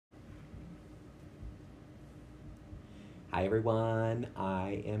Hi everyone,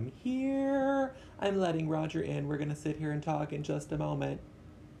 I am here. I'm letting Roger in. We're gonna sit here and talk in just a moment.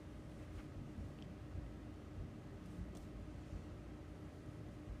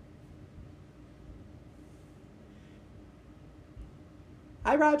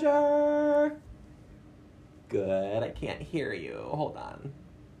 Hi Roger! Good, I can't hear you. Hold on.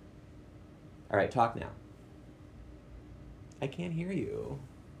 Alright, talk now. I can't hear you.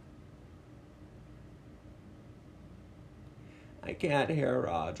 I can't hear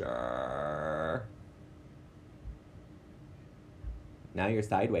Roger. Now you're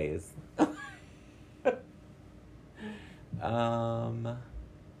sideways.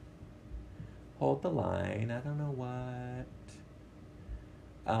 Hold the line. I don't know what.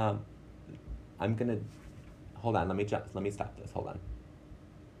 I'm gonna. Hold on. Let me stop this. Hold on.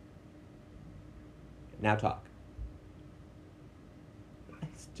 Now talk. I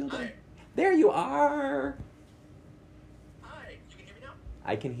still don't. Hi. There you are. Hi, you can hear me now?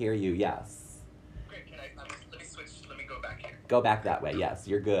 I can hear you. Yes. Great, let me switch, let me go back here. Go back that way. Yes,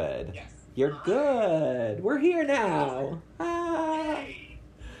 you're good. Yes. You're Hi. good. We're here now. Hi. Hey!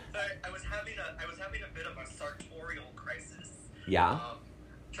 Sorry, I was having a bit of a sartorial crisis. Yeah.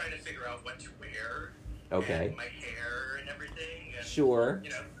 Trying to figure out what to wear. Okay. And my hair and everything. And, Sure. you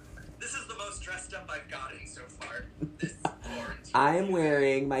know, this is the most dressed up I've gotten so far this quarantine. I'm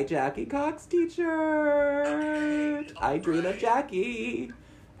wearing my Jackie Cox t-shirt. Okay, I dream of alright. Jackie.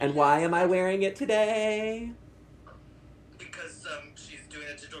 And why am I wearing it today? Because she's doing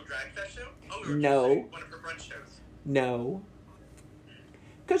a digital drag fest show? Oh, No. One of her brunch shows. No.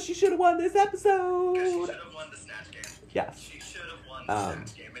 Because she should have won this Because she episode. should have won the Snatch Game. Yes. She should have won the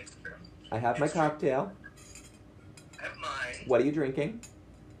Snatch Game. It's true. I have my It's true. cocktail. I have mine. What are you drinking?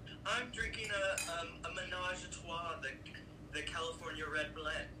 I'm drinking a Menage a Trois, the California Red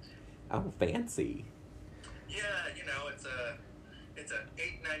Blend. Oh, fancy. Yeah, you know, it's a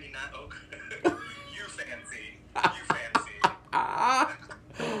 $8.99. Oh, you fancy. You fancy. Ah.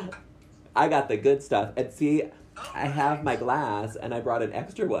 I got the good stuff. And see, Oh, I have my glass, and I brought an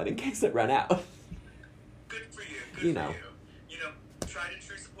extra one in case it run out. Good for you. Good You for know. you. You know, tried and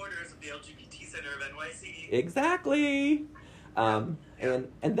true supporters of the LGBT Center of NYC. Exactly. Yeah. And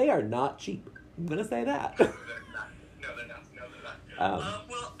they are not cheap. I'm gonna say that. No, they're not. No, they're not.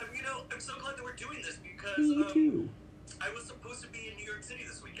 Well, you know, I'm so glad that we're doing this because Me too. I was supposed to be in New York City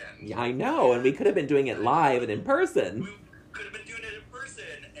this weekend. Yeah, I know, and we could have been doing it live and in person. We could have been doing it in person,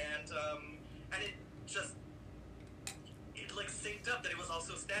 and it like synced up that it was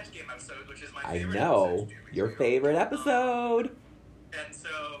also a Snatch Game episode, which is my I favorite. know. episode to do with Your you. favorite episode. And so,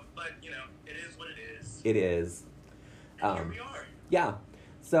 but you know, it is what it is. It is. And here we are. Yeah.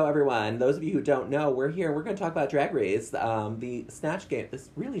 So everyone, those of you who don't know, we're here. We're going to talk about Drag Race. The Snatch Game is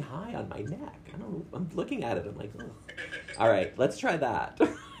really high on my neck. I don't know. I'm looking at it. I'm like, oh. All right, let's try that.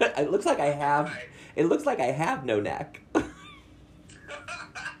 It looks like I have. Right. It looks like I have no neck. I'm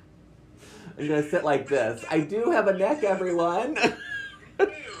gonna sit like this. I do have a neck, everyone.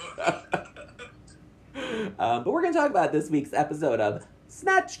 But we're gonna talk about this week's episode of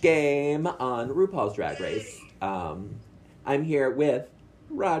Snatch Game on RuPaul's Drag Race. I'm here with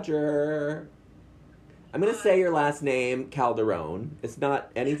Roger. I'm gonna say your last name, Calderon. It's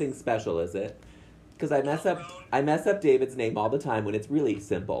not anything special, is it? Because I mess up David's name all the time when it's really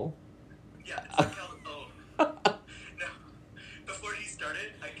simple. Yeah, it's like no. Before he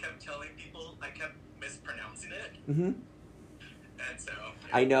started, I kept telling people I kept mispronouncing it, Mm-hmm. and so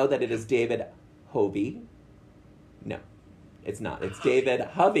I know that it is David Hovey. No, it's not. It's David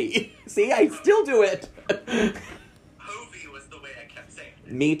Hovey. See, I still do it. Hovey was the way I kept saying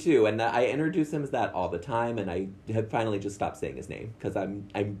it. Me too, and I introduce him as that all the time, and I have finally just stopped saying his name because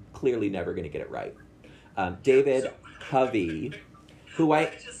I'm clearly never going to get it right. David Hovey, who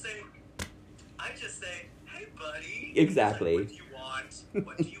I just say, hey buddy. Exactly. Like, what do you want?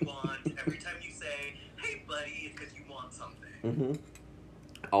 What do you want? Every time you say, hey buddy, it's because you want something. Mm-hmm.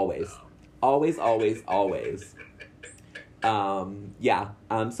 Always. Always. Yeah.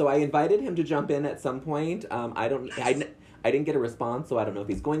 So I invited him to jump in at some point. I didn't get a response, so I don't know if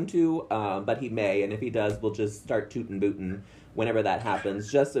he's going to, but he may, and if he does, we'll just start tootin' bootin' whenever that happens,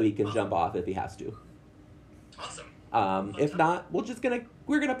 just so he can jump off if he has to. Awesome. If not,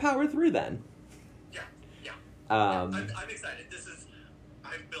 we're gonna power through then. Yeah. Um, I'm excited.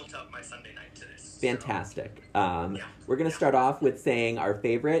 I've built up my Sunday night to this. Fantastic. Yeah. We're gonna start off with saying our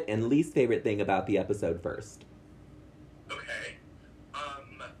favorite and least favorite thing about the episode first. Okay.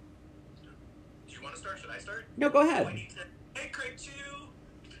 Do you want to start? Should I start? No, go Do I ahead. need to? Hey, Craig, too.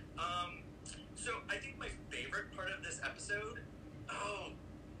 So I think my favorite part of this episode. Oh,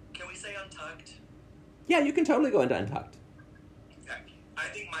 can we say untucked? Yeah, you can totally go into Untucked. I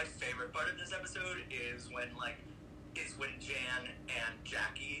think my favorite part of this episode is when Jan and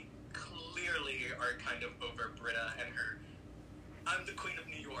Jackie clearly are kind of over Britta and her. I'm the queen of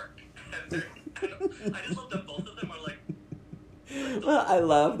New York, and I just love that both of them are like. Well, I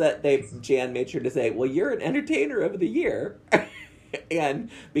love that Jan made sure to say, well, you're an entertainer of the year. And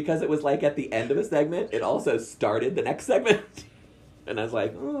because it was like at the end of a segment, it also started the next segment. And I was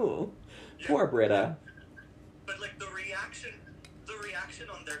like, oh, poor Britta. But like the reaction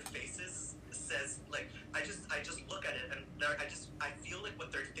on their faces says like I just look at it and I feel like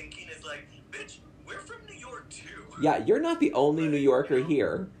what they're thinking is like, bitch, we're from New York too. Yeah, you're not the only New Yorker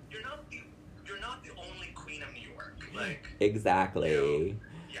here. You're not the only queen of New York. Like exactly.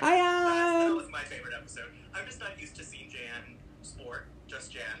 Yeah, that Hi. was my favorite episode. I'm just not used to seeing Jan sport,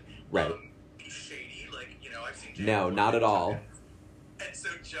 just Jan. Right. Be shady, like I've seen Jan. No, not at all. And so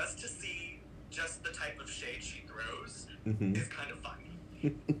just to see just the type of shade she throws is kind of fun.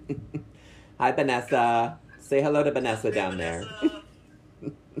 Hi, Vanessa. Say hello to Vanessa down there.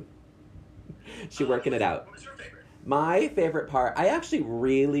 She's working it out. What was your favorite? My favorite part, I actually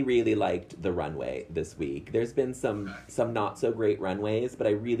really, really liked the runway this week. There's been some not so great runways, but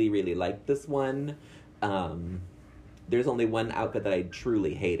I really, really liked this one. There's only one outfit that I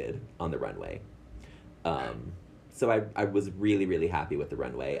truly hated on the runway. So I was really, really happy with the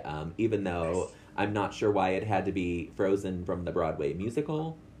runway, even though I'm not sure why it had to be Frozen from the Broadway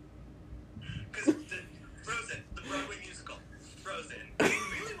musical. Because Frozen, the Broadway musical, Frozen.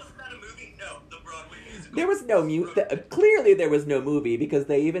 Really, wasn't that a movie? No, the Broadway musical. There was no clearly there was no movie because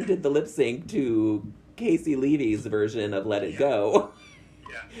they even did the lip sync to Casey Levy's version of Let It Go.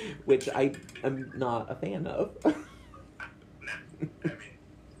 Yeah. Which I am not a fan of. Nah, I mean,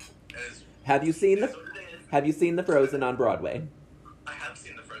 Have you seen the Frozen on Broadway? I have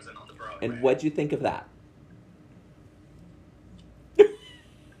seen the Frozen on the Broadway. And what'd you think of that?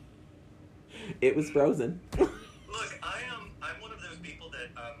 It was Frozen. Look, I'm one of those people that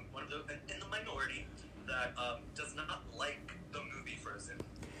in the minority that does not like the movie Frozen.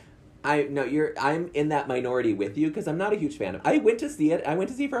 I'm in that minority with you because I'm not a huge fan of. I went to see it. I went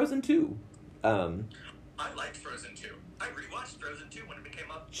to see Frozen 2. I liked Frozen 2. I rewatched Frozen 2 when it came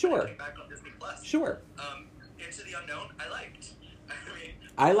up. Sure. When it came back on Disney Plus. Sure. Into the Unknown, I liked.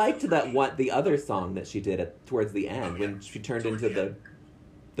 I liked the other song that she did towards the end when she turned into the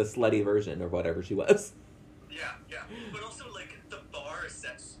slutty version or whatever she was. Yeah. But also like the bar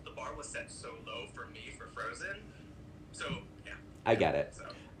was set so low for me for Frozen. So yeah. I get it. So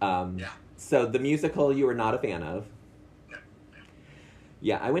yeah. So the musical you were not a fan of. No.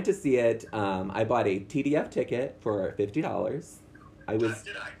 Yeah, I went to see it. I bought a TDF ticket for $50.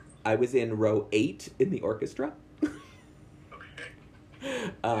 I was in row 8 in the orchestra. Okay.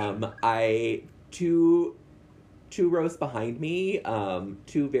 Two rows behind me,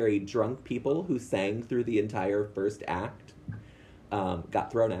 two very drunk people who sang through the entire first act, got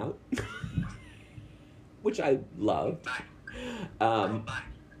thrown out, which I loved. Bye.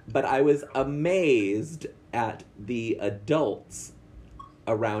 But I was amazed at the adults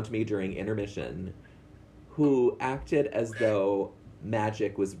around me during intermission who acted as though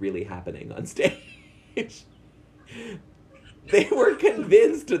magic was really happening on stage. They were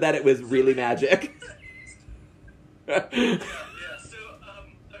convinced that it was really magic. Yeah. So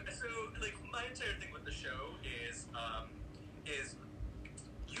like my entire thing with the show is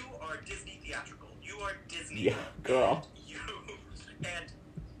you are Disney theatrical. You are Disney. Yeah, girl. And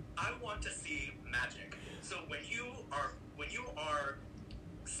I want to see magic. So when you are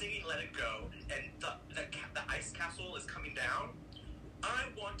singing "Let It Go" and the ice castle is coming down, I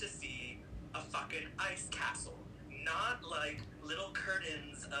want to see a fucking ice castle, not like little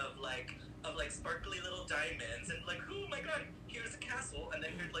curtains of sparkly little diamonds and like, oh my god, here's a castle, and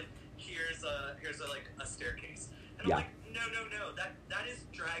then here's a staircase. And Yeah. I'm like, no, that is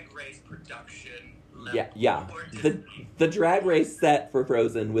Drag Race production level. Yeah. Or Disney. The Drag Race set for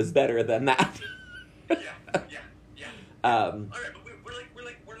Frozen was better than that. Yeah. All right, but we're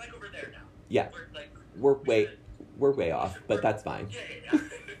like over there now. Yeah. We're way off, but that's fine. Yeah.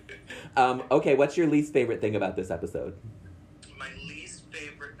 Okay, what's your least favorite thing about this episode? My least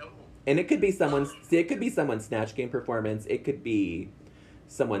favorite. Oh. And it could be someone's Snatch Game performance. It could be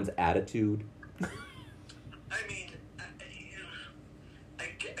someone's attitude. I mean, I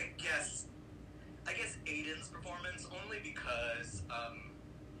guess Aiden's performance, only because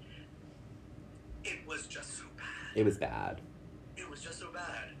it was just so bad. It was bad. It was just so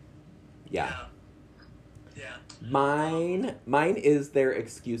bad. Yeah. Yeah. Mine is their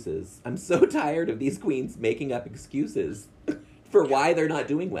excuses. I'm so tired of these queens making up excuses for why they're not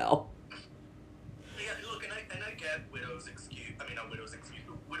doing well. Yeah, look, and I get Widow's excuse. I mean, not Widow's excuse.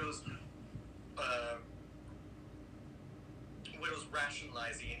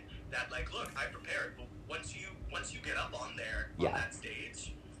 rationalizing that, like, look, I prepared, but once you get up on there on Yeah. that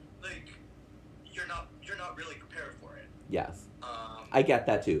stage, like, you're not really prepared for it. Yes. I get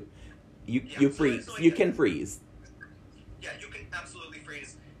that too. You Yeah, freeze. so I You get can it. freeze. Yeah, you can absolutely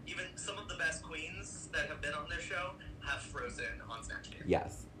freeze. Even some of the best queens that have been on this show have frozen on Snatch Game.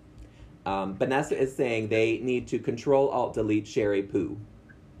 Yes. Vanessa is saying they need to Control-Alt-Delete Sherry Poo.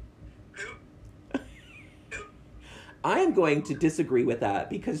 Who? I am going to disagree with that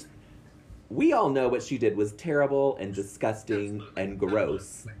because we all know what she did was terrible and disgusting Absolutely. and gross.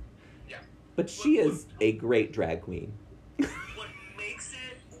 Absolutely. Yeah. But she is a great drag queen. What makes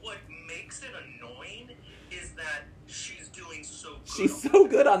it annoying is that she's doing so good. She's so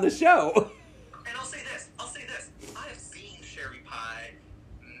good on the show. And I'll say this. I have seen Sherry Pie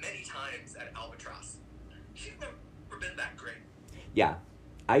many times at Albatross. She's never been that great. Yeah.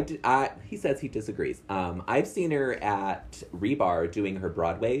 He says he disagrees. I've seen her at Rebar doing her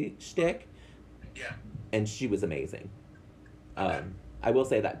Broadway shtick, Yeah. and she was amazing. Okay. I will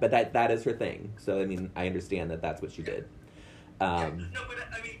say that, but that is her thing. So I mean, I understand that that's what she did. Yeah. No, but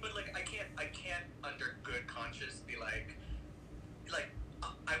I mean, like, I can't under good conscience be like,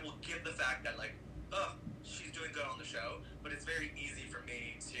 I will give the fact that, like, oh, she's doing good on the show, but it's very easy for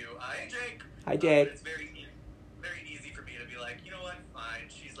me to, hey, Jake. Hi, Jake. It's very easy for me to be like, you know what, fine.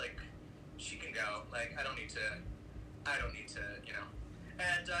 She's like, she can go. Like, I don't need to, you know.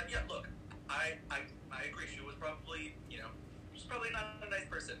 And yeah, look, I agree. She was probably, you know, she's probably not a nice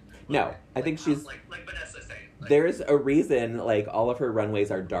person. No, I think she's like Vanessa saying. Like, there's a reason, like, all of her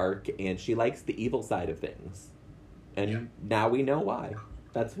runways are dark, and she likes the evil side of things. And Yeah. now we know why.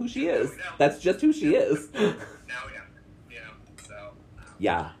 That's who she Now is. we know. That's just who she is. Now we know, you know. So.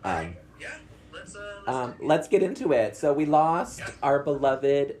 Yeah. Alright, yeah. Let's get into it. So we lost Yeah. our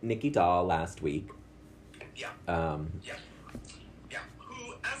beloved Nikki Doll last week. Yeah. Um, Yeah. Yeah.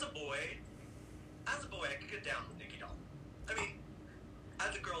 Who, as a boy, I could get down with Nikki Doll. I mean,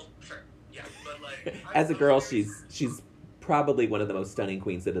 as a girl, sure. Yeah. But like, as a girl, she's probably one of the most stunning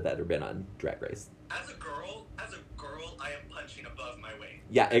queens that have ever been on Drag Race. As a girl, I am punching above my weight.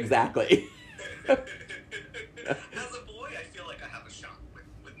 Yeah, exactly. As a boy, I feel like I have a shot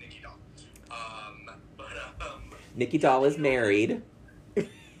with Nikki Doll. Nikki Doll is married.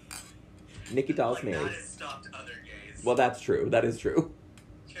 Nikki Doll's like, married. that has stopped other gays. Well, that's true. That is true.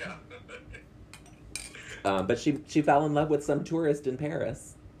 Yeah. But she fell in love with some tourist in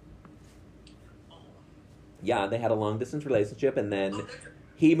Paris. Oh. Yeah, they had a long distance relationship, and then Oh, that's-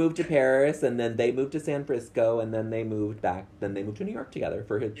 he moved to Paris, and then they moved to San Francisco, and then they moved back. Then they moved to New York together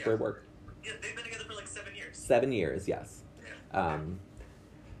for work. Yeah, they've been together for like 7 years. 7 years, yes. Yeah.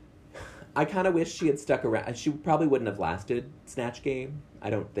 I kind of wish she had stuck around. She probably wouldn't have lasted Snatch Game, I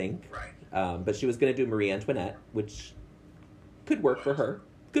don't think. Right. But she was going to do Marie Antoinette, which could work for her.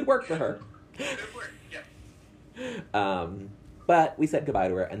 Could work for her. Good work. Yeah. But we said goodbye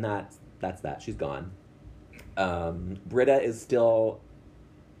to her, and that's that. She's gone. Britta is still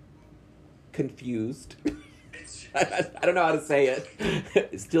confused. I don't know how to say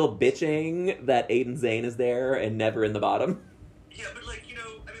it. Still bitching that Aiden Zane is there and never in the bottom. Yeah, but like, you know,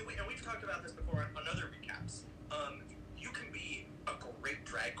 I mean, and we've talked about this before on other recaps. You can be a great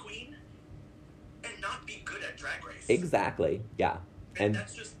drag queen and not be good at Drag Race. Exactly. Yeah. And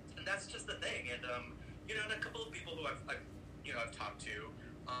that's just the thing. And you know, and a couple of people who I've talked to,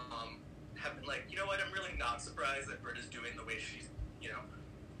 have been like, you know what, I'm really not surprised that Britta's doing the way she's, you know,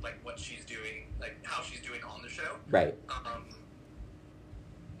 like what she's doing, like how she's doing on the show. Right.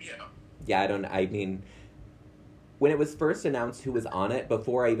 You know. Yeah, I mean, when it was first announced who was on it,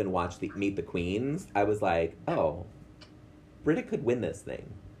 before I even watched Meet the Queens, I was like, oh, Britta could win this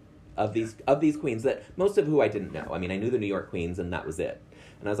thing. Of these queens, that most of who I didn't know. I mean, I knew the New York queens, and that was it.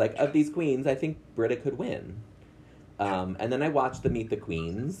 And I was like, of these queens, I think Britta could win. And then I watched the Meet the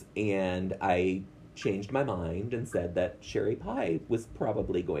Queens, and I changed my mind and said that Sherry Pie was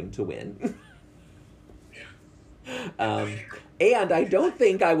probably going to win. And I don't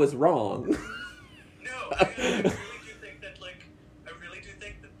think I was wrong. No, I really do think that, like,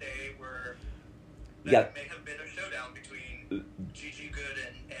 they were. That Yeah. it may have been a showdown between Gigi Good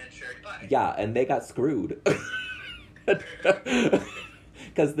and Sherry Pie. Yeah, and they got screwed.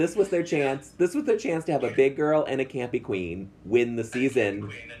 Because this was their chance. This was their chance to have a big girl and a campy queen win the season.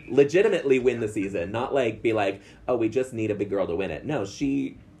 Legitimately win the season. Not like be like, oh, we just need a big girl to win it. No,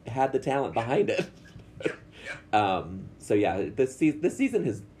 she had the talent behind it. Yeah. So yeah, this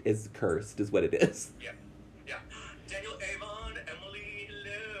season is cursed, is what it is. Yeah. Daniel Avon, Emily,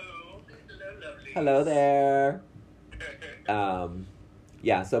 hello. Hello, lovely. Hello there.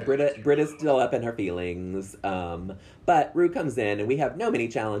 Yeah, so Britta's still up in her feelings. But Rue comes in and we have no mini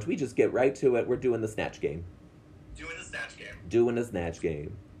challenge. We just get right to it. We're doing the snatch game. Doing the snatch game. Doing the snatch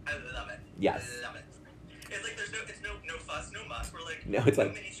game. I love it. Yes. I love it. It's like there's no fuss, no muss. We're like, no, it's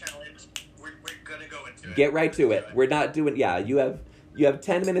like mini challenge. We're gonna go into it. Get right to it. We're not doing. Yeah, you have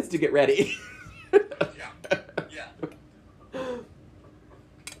 10 minutes to get ready.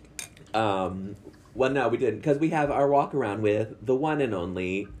 Yeah. Well, no, we didn't, because we have our walk around with the one and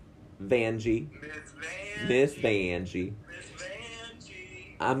only Vanjie. Miss Vanjie.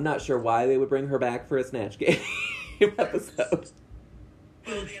 I'm not sure why they would bring her back for a snatch game episode.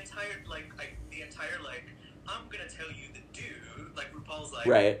 Well, the entire I'm gonna tell you the do, like RuPaul's like,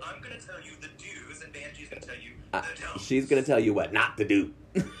 right. I'm gonna tell you the do's, and Vanjie's gonna tell you the don'ts. She's gonna tell you what not to do.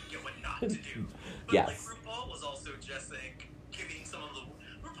 Yeah, what not to do. But yes. like RuPaul was also just like giving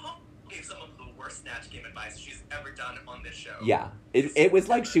RuPaul gave some of the worst snatch game advice she's ever done on this show. Yeah, it was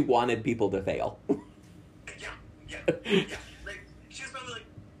like she wanted people to fail. Yeah. Like she was probably like,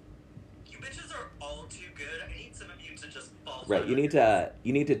 you bitches are all too good. I need some of you to just fall. Right, you need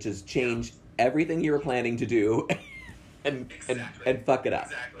to just change everything you were planning to do, and fuck it up.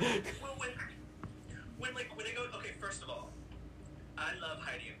 Exactly. Well, when they go, okay, first of all, I love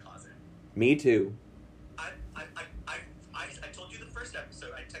Heidi in Closet. Me too. I told you the first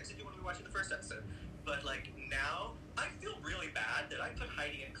episode. I texted you when we were watching the first episode. But like now, I feel really bad that I put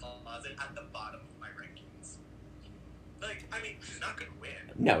Heidi in Closet at the bottom of my rankings. Like, I mean, she's not gonna win.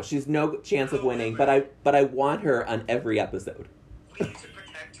 No, she's no chance of winning. But I want her on every episode. We need to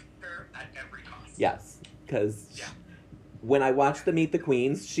protect her at every cost. Yes, because when I watched the Meet the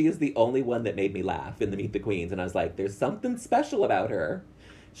Queens, she is the only one that made me laugh in the Meet the Queens, and I was like, "There's something special about her.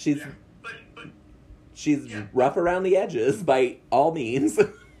 She's rough around the edges by all means."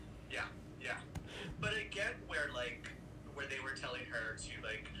 Yeah. But I get where they were telling her to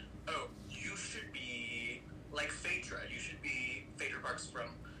like, oh, you should be like Phaedra. You should be Phaedra Parks from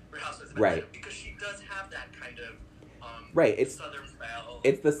Real Housewives of Atlanta, right? Because she does have that kind of right. It's Southern belle.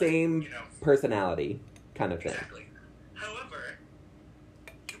 It's the same personality kind of thing. Exactly. However,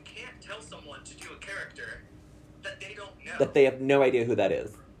 you can't tell someone to do a character that they don't know. That they have no idea who that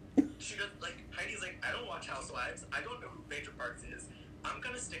is. She does, like, Heidi's like, I don't watch Housewives. I don't know who Phaedra Parks is. I'm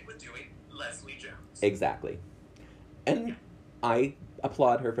going to stick with doing Leslie Jones. Exactly. And I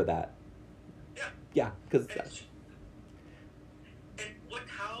applaud her for that. Yeah. Yeah, because...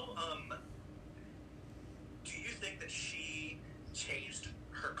 do you think that she changed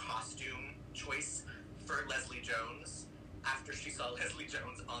her costume choice for Leslie Jones after she saw Leslie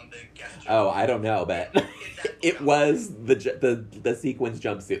Jones on the guest jump? Oh, I don't know, but it was the sequins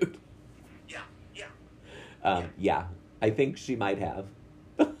jumpsuit. Yeah, I think she might have.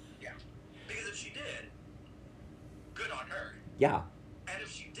 Yeah, because if she did, good on her. Yeah. And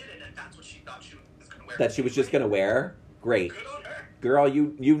if she didn't, and that's what she thought she was going to wear. That she was just going to wear? Great. Good on her. Girl,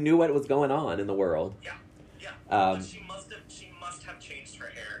 you knew what was going on in the world. Yeah. But she must have changed her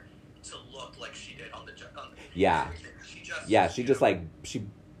hair to look like she did on the yeah. She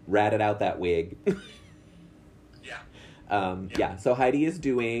ratted out that wig. Yeah. So Heidi is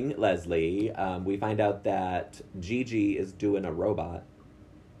doing Leslie. We find out that Gigi is doing a robot.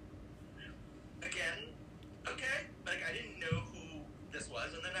 Again, okay. Like, I didn't know who this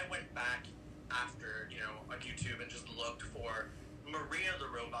was, and then I went back after, on YouTube and just looked for Maria the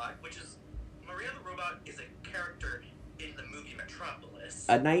Robot, Maria the Robot is a character in the movie Metropolis.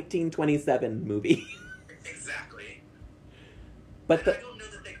 A 1927 movie. Exactly. But I don't know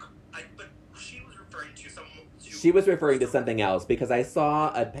that but she was referring to some... She was referring to something else, because I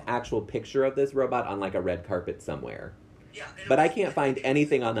saw an actual picture of this robot on, like, a red carpet somewhere. Yeah. But I can't find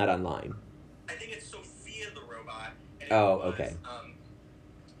anything on that online. I think it's Sophia the Robot. And okay.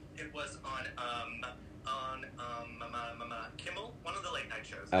 It was on Kimmel, one of the late night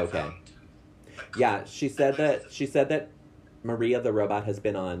shows. Okay. Yeah, she said that Maria the Robot has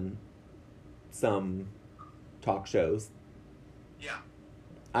been on some talk shows. Yeah.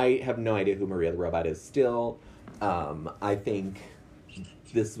 I have no idea who Maria the Robot is still. I think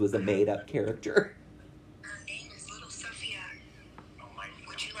this was a made-up character. Her name is Little Sophia. Oh my God.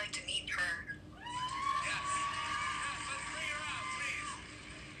 Would you like to meet her? Yes. Let's bring her out, please.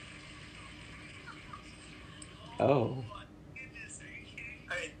 Oh. Goodness, are you kidding?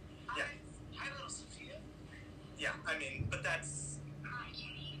 I mean, yeah. Hi, Little Sophia. Yeah, I mean, but that's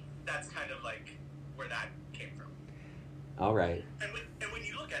kind of like where that came from. All right. And when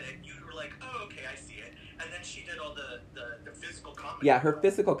you look at it, you were like, oh, okay, I see it. And then she did all the physical comedy. Yeah, her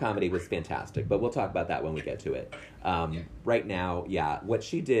physical comedy was fantastic, but we'll talk about that when we get to it. Right now, what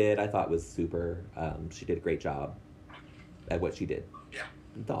she did, I thought was super. She did a great job at what she did. Yeah.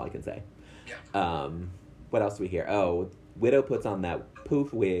 That's all I can say. Yeah. What else do we hear? Oh, Widow puts on that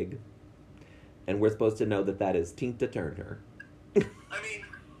poof wig, and we're supposed to know that that is Tina Turner. I mean,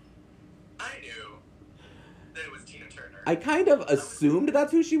 I knew that it was Tina Turner. I kind of assumed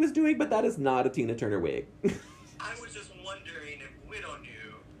that's who she was doing, but that is not a Tina Turner wig. I was just wondering if Widow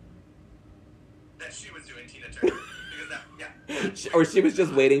knew that she was doing Tina Turner. Because that, yeah. Or she was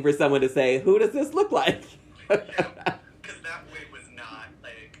just waiting for someone to say, who does this look like? Yeah, because that wig was not,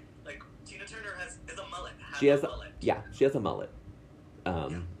 like Tina Turner is a mullet. She has a mullet. Yeah, she has a mullet.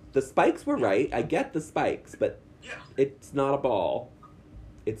 The spikes were right. I get the spikes, but Yeah. it's not a ball.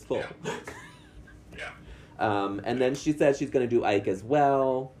 It's full. Yeah. And then she says she's going to do Ike as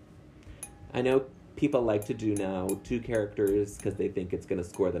well. I know people like to do now 2 characters because they think it's going to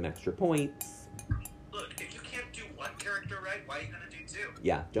score them extra points. Look, if you can't do one character right, why are you going to do 2?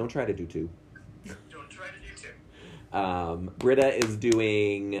 Yeah, don't try to do 2. Don't try to do 2. Britta is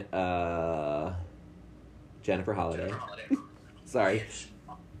doing Jennifer Holliday. Jennifer Holliday. Sorry. Which,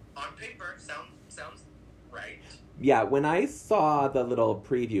 on paper, sounds right. Yeah, when I saw the little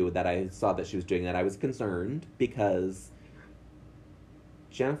preview that I saw that she was doing that, I was concerned because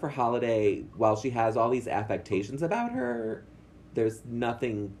Jennifer Holliday, while she has all these affectations about her, there's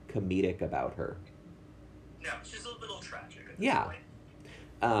nothing comedic about her. No, she's a little tragic at this Yeah.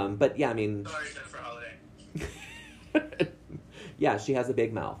 point. But yeah, I mean, Sorry, Jennifer Holliday. yeah, she has a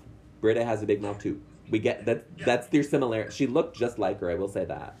big mouth. Britta has a big mouth too. We get that. Yeah. That's their similarity. She looked just like her. I will say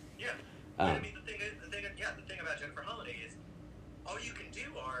that. Yeah. I mean, the thing about Jennifer Holliday is all you can do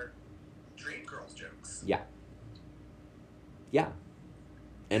are Dreamgirls jokes. Yeah. Yeah.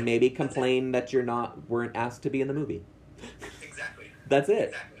 And maybe complain that weren't asked to be in the movie. Exactly. That's it.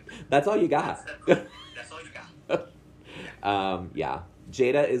 Exactly. That's all you got. That's all you got. Yeah.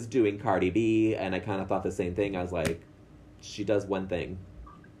 Jada is doing Cardi B, and I kind of thought the same thing. I was like, she does one thing.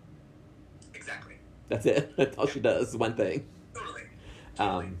 Exactly. That's it. That's all she does. One thing. Totally.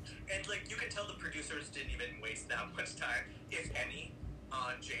 Um, And like you can tell the producers didn't even waste that much time, if any,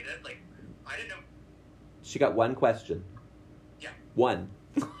 on Jada. Like I didn't know. She got one question. Yeah. One.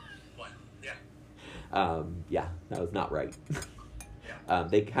 One. Yeah. Yeah, that was not right. Yeah.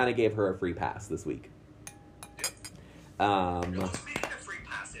 They kind of gave her a free pass this week. Well, speaking of free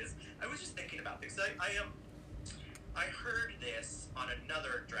passes, I was just thinking about this. I heard this on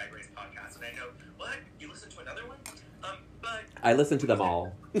another Drag Race podcast, and I know what you listened to another one. But I listened to them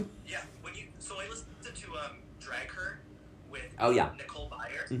all. yeah, I listened to Drag Her with Oh, yeah. Nicole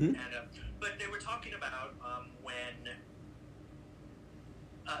Byer, Mhm. and but they were talking about when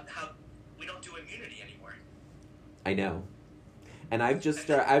how we don't do immunity anymore. I know. And I've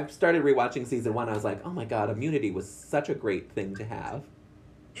started rewatching season 1. I was like, oh my god, immunity was such a great thing to have.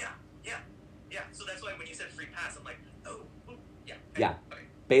 Yeah. So that's why when you said free pass, I'm like, oh, yeah. Yeah. Okay.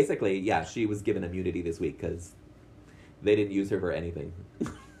 Basically, yeah, she was given immunity this week because they didn't use her for anything.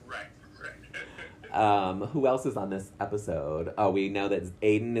 Right. Who else is on this episode? Oh, we know that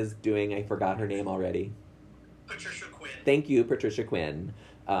Aiden is doing, I forgot her name already. Patricia Quinn. Thank you, Patricia Quinn.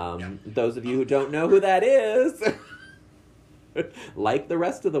 Those of you who don't know who that is, like the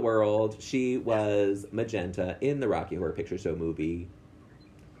rest of the world, she was Magenta in the Rocky Horror Picture Show movie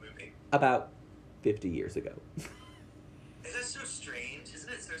about 50 years ago. Is that so strange? Isn't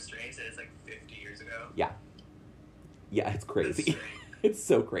it so strange that it's like 50 years ago? Yeah. Yeah, it's That's crazy. strange. It's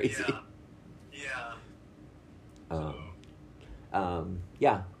so crazy. Yeah.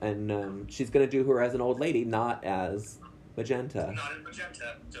 Yeah, and she's gonna do her as an old lady, not as Magenta. Not in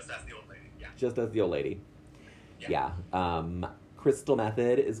Magenta, just as the old lady. Yeah. Just as the old lady. Yeah. Crystal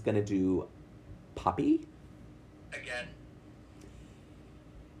Method is gonna do Poppy. Again.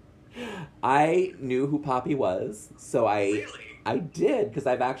 I knew who Poppy was, so Really? I did, because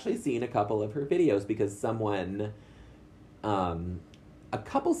I've actually seen a couple of her videos, because someone, a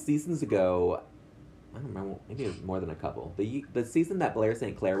couple seasons ago, I don't remember, maybe it was more than a couple, the season that Blair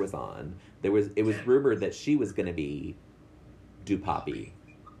St. Clair was on, it was rumored that she was going to do Poppy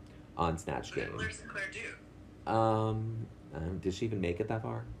on Snatch What did Game. Blair St. Clair do? Did she even make it that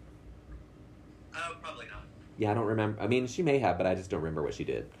far? Probably not. Yeah, I don't remember. I mean, she may have, but I just don't remember what she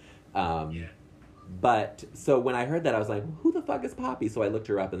did. Yeah. But, so when I heard that, I was like, who the fuck is Poppy? So I looked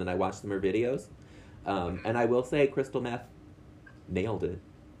her up, and then I watched some of her videos. And I will say, Crystal Meth nailed it.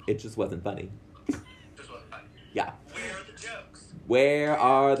 It just wasn't funny. Just wasn't funny. Yeah. Where are the jokes? Where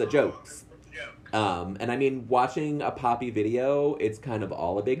are the jokes? Jokes. And I mean, watching a Poppy video, it's kind of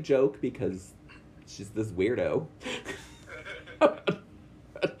all a big joke, because she's this weirdo.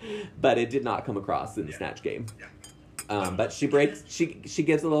 But it did not come across in the Snatch Game. Yeah. But she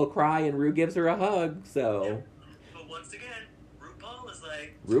gives a little cry, and Rue gives her a hug, so... But once again, RuPaul is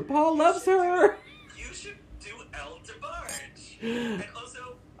like, RuPaul loves her. you should do El DeBarge. And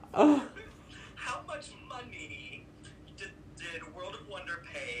also, Oh, how much money did World of Wonder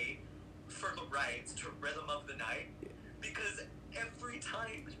pay for the rights to Rhythm of the Night? Because every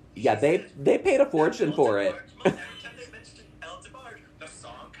time... yeah, they paid a fortune for it. Every time they mention El DeBarge, the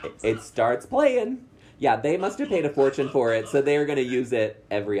song comes It up. starts playing. Yeah, they must have paid a fortune for it, so they're going to use it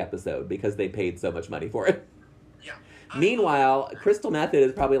every episode because they paid so much money for it. Yeah. Meanwhile, Crystal Method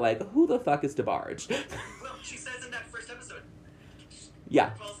is probably like, who the fuck is DeBarge? Well, she says in that first episode, Yeah.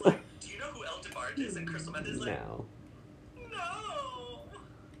 Paul's like, do you know who El DeBarge is? And Crystal Method is like, No. no.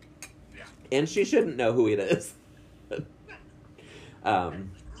 Yeah. And she shouldn't know who it is. Look,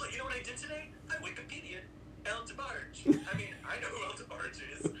 you know what I did today? I Wikipedia'd El DeBarge. I mean, I know who El DeBarge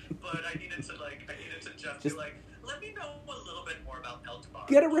is, but I needed to just be Just- like, let me know a little bit more about El DeBarge.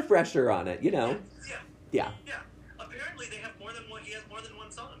 Get a refresher on it, you know. Yeah. Yeah. Yeah. Apparently, they have more than one. He has more than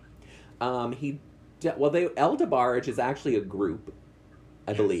one song. El DeBarge is actually a group,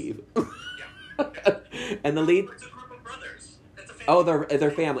 I believe. Yeah. And the lead... It's a group of brothers. It's a family. Oh,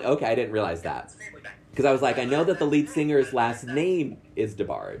 they're family. Okay, I didn't realize that. It's a family band. Because I was like, I know that the lead singer's last name is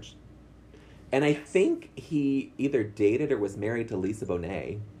DeBarge. And I think he either dated or was married to Lisa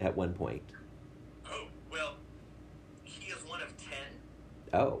Bonet at one point. Oh, well, he is one of 10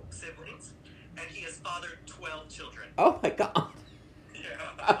 Oh. siblings, and he has fathered 12 children. Oh my god.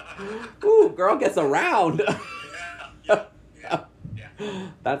 Yeah. Ooh, girl gets around. Yeah.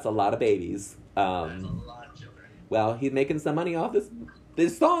 That's a lot of babies. That's a lot of children. Well, he's making some money off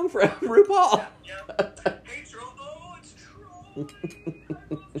this song for RuPaul. Yeah. Hey, Troy. Oh, it's Troy.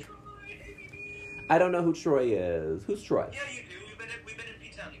 I love Troy. Hey, baby. I don't know who Troy is. Who's Troy? Yeah, you do. We've been in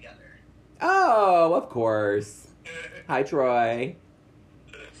P-Town together. Oh, of course. Hi, Troy.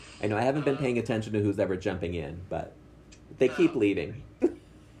 I know I haven't been paying attention to who's ever jumping in, but they keep leaving.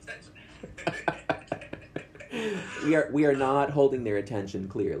 We are not holding their attention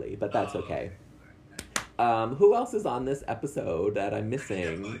clearly, but that's okay. Who else is on this episode that I'm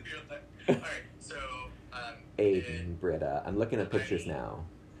missing? Alright, so, Aiden, Britta. I'm looking at pictures now.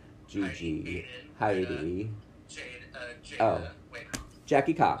 Gigi, Heidi, Jada, Oh. wait,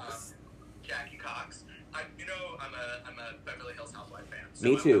 Jackie Cox. Jackie Cox. I'm a Beverly Hills Housewife fan. So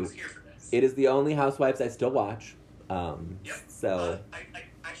Me too. I was here for this. It is the only Housewives I still watch. Yep. So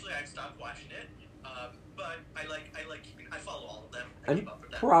I've stopped watching it, but I follow all of them. I I'm keep up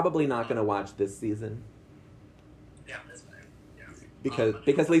with them. probably not going to watch this season Yeah, that's fine. Yeah.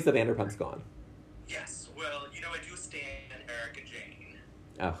 because Lisa Vanderpump's gone. Yes. Well, I do stand Erica Jane,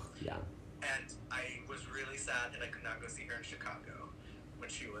 Oh yeah. and I was really sad that I could not go see her in Chicago when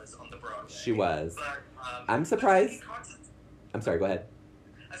she was on the Broadway. She was. But, I'm but surprised- Jackie Cox I'm sorry. Go ahead.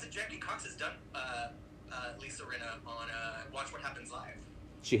 I said Jackie Cox has done Lisa Rinna on Watch What Happens Live.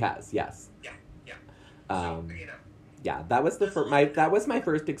 She has. Yes. Yeah. Um, So, Yeah, that was that was my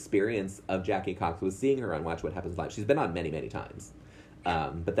first experience of Jackie Cox, was seeing her on Watch What Happens Live. She's been on many times,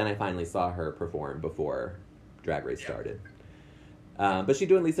 but then I finally saw her perform before Drag Race started. But she's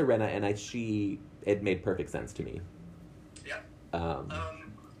doing Lisa Rinna, and it made perfect sense to me. Yeah.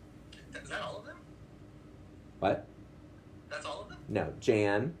 Is that all of them? What? That's all of them? No,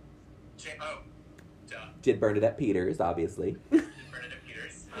 Jan Oh, duh. did Bernadette Peters, obviously. Bernadette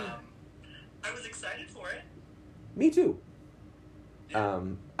Peters. I was excited for it. Me too. Yeah.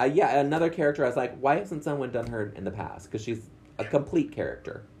 Another character. I was like, why hasn't someone done her in the past? Because she's a complete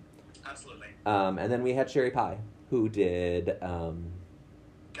character. Absolutely. And then we had Sherry Pie, who did. Catherine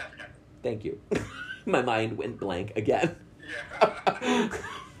Hepburn. Thank you. My mind went blank again. Yeah.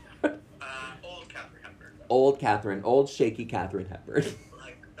 Old Catherine Hepburn. Old shaky Catherine Hepburn.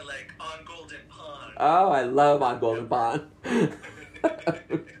 Like on Golden Pond. Oh, I love On Golden Pond.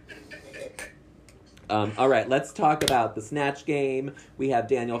 All right, let's talk about the Snatch Game. We have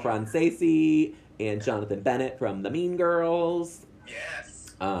Daniel Franzese and Jonathan Bennett from the Mean Girls.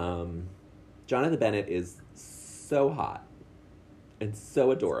 Yes. Jonathan Bennett is so hot and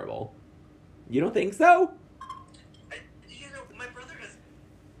so adorable. You don't think so? My brother has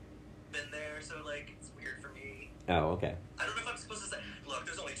been there, so it's weird for me. Oh, okay. I don't know if I'm supposed to say. Look,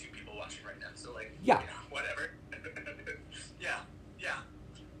 there's only 2 people watching right now, so Yeah. whatever. yeah.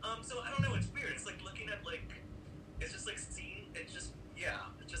 So I don't know. It's weird. It's looking at it's just seeing. It's just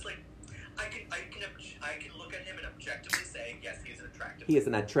It's just I can look at him and objectively say yes, he's an attractive. He is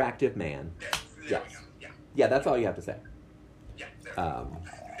an attractive man. There Yes. we go. Yeah. Yeah, that's all you have to say. Yeah. There we go.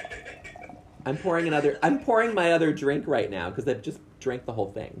 I'm pouring my other drink right now because I've just drank the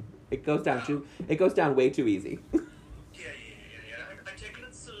whole thing. It goes down way too easy. Yeah. I'm taking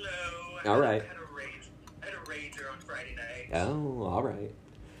it slow. All right. I had a rager on Friday night. Oh, all right.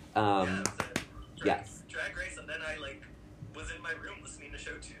 Yeah, it was a yes. drag race, and then I was in my room listening to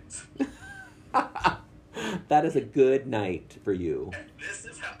show tunes. That is a good night for you. And this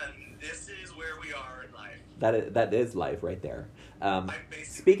is where we are in life. That is life right there. I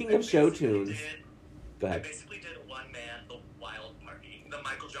Speaking of show basically tunes, go I ahead. basically did One Man, The Wild Party, the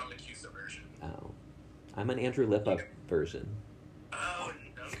Michael John LaCusa version. Oh, I'm an Andrew Lippa version. Oh,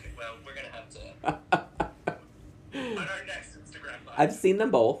 okay. Well, we're gonna have to on our next Instagram live. I've seen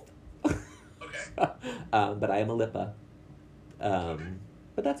them both. Okay. But I am a Lippa.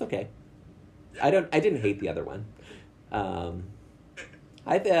 But that's okay. I didn't hate the other one.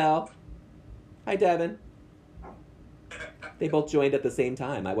 Hi Phil. Hi Devin. They both joined at the same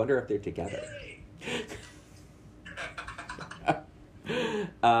time. I wonder if they're together.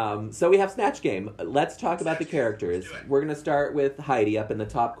 So we have Snatch Game. Let's talk about the characters. Let's do it. We're going to start with Heidi up in the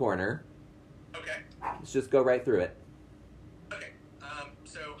top corner. Okay. Let's just go right through it. Okay.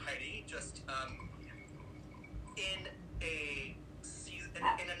 So Heidi just in a season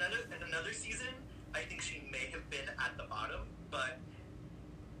in another season, I think she may have been at the bottom, but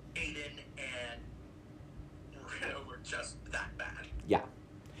Aiden and Rita were just that bad.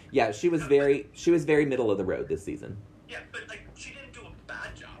 Yeah, she was very middle of the road this season. Yeah, but she didn't do a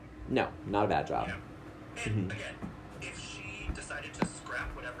bad job. No, not a bad job. Yeah. And again, if she decided to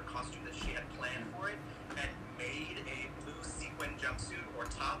scrap whatever costume that she had planned for it and made a blue sequin jumpsuit or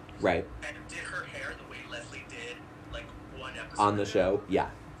top, Right. and did her hair the way Leslie did, one episode On the ago, show, yeah.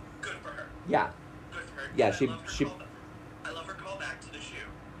 good for her. Yeah. Good for her. Yeah, And she- I love her callback to the shoe,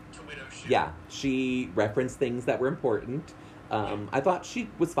 to Widow's shoe. Yeah, she referenced things that were important. I thought she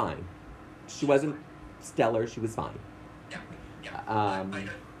was fine. She wasn't stellar, she was fine. Yeah. I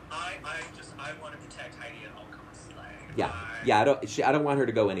want to protect Heidi at all costs. I don't want her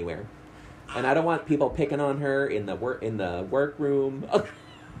to go anywhere. And I don't want people picking on her in the workroom.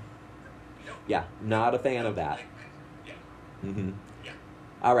 Yeah, not a fan of that. Mm-hmm. Yeah.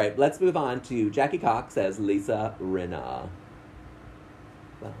 All right, let's move on to Jackie Cox as Lisa Rinna.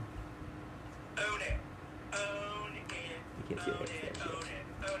 Well, Own it. Own it. You can't see Own it. it. Own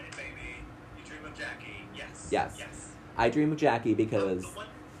it. Own it, baby. You dream of Jackie. Yes. Yes. Yes. I dream of Jackie because... The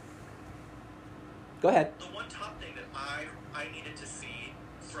Go ahead. one top thing that I needed to see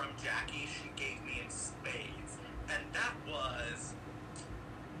from Jackie, she gave me in spades, and that was,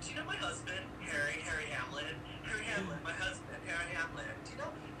 do you know my husband, Harry Hamlin? Harry Hamlin, my husband, Harry Hamlin. Do you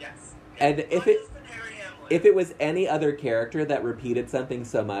know? Yes. And My if it husband, Harry Hamlin. if it was any other character that repeated something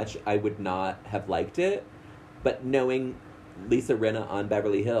so much, I would not have liked it. But knowing Lisa Rinna on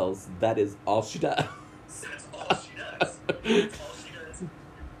Beverly Hills, that is all she does. That's all she does. That's all she does.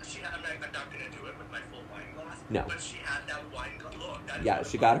 I'm not going to do it with my full wine glass. No. But she had that wine glass. Look, that is Yeah, one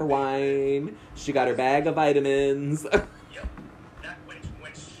she of got my her favorite- wine. She got her bag of vitamins. Yep. That when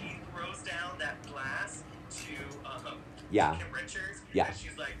she throws down that glass to Yeah. Kim Richards, Yeah. and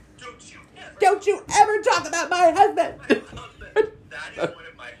she's like, Don't you ever talk about my husband! my husband. That is one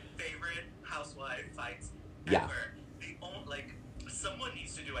of my favorite housewife fights ever. Yeah. Someone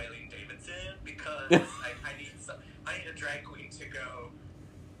needs to do Eileen Davidson because I need a drag queen to go,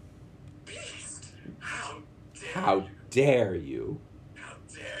 Beast, how dare you? How dare you? How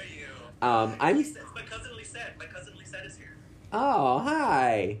dare you? I'm... My cousin Lisette is here. Oh,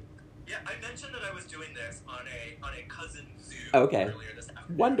 hi. Yeah, I mentioned that I was doing this on a cousin Zoom Okay. earlier this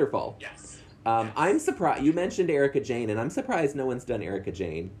afternoon. Wonderful. Yes. I'm surprised. You mentioned Erica Jane, and I'm surprised no one's done Erica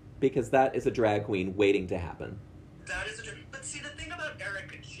Jane, because that is a drag queen waiting to happen. That is but see, the thing about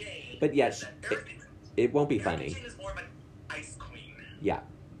Erica Jane But yeah, is that Erica It won't be funny. Jane is more of an ice queen. Yeah.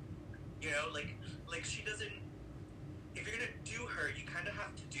 You know, like she doesn't. If you're gonna do her, you kind of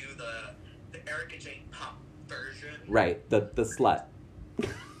have to do the Erica Jane pop version. Right. The slut.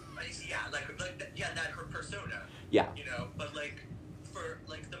 Yeah, that her persona. Yeah. You know, but for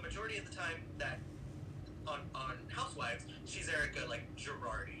the majority of the time that on Housewives, she's Erica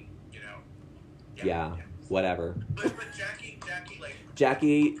Girardi. You know. Yeah. Whatever. But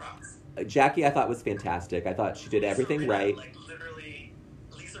Jackie, props. Jackie, I thought was fantastic. I thought she did everything Lisa Rinna, right. Literally,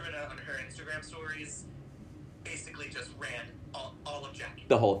 Lisa Rinna on her Instagram stories basically just ran all of Jackie.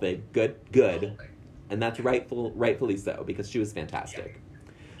 The whole thing. Good. The whole thing. And that's rightfully so, because she was fantastic.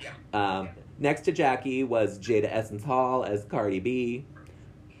 Yeah. Next to Jackie was Jada Essence Hall as Cardi B.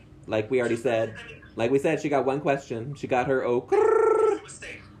 Like we already said. Like we said, she got one question. She got her It was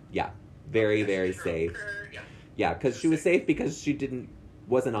safe. Yeah. Very, Yeah, very she did her safe. Yeah. Yeah, because she was safe because she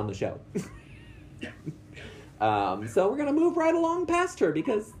wasn't on the show. Yeah. So we're gonna move right along past her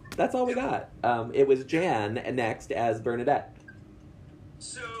because that's all we got. It was Jan next as Bernadette.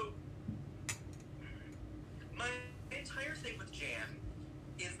 So, my entire thing with Jan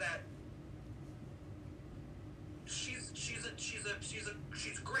is that she's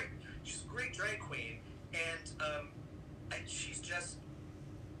great. She's a great drag queen, and she's just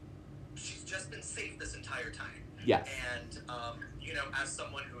been safe this entire time. Yes. And as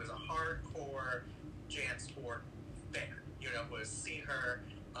someone who is a hardcore Jan Sport fan, who has seen her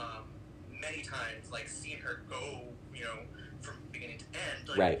many times, like seen her go, from beginning to end.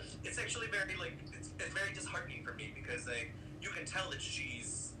 Like, right. It's actually very it's very disheartening for me because you can tell that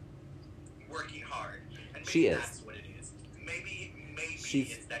she's working hard, and maybe She is. that's what it is. Maybe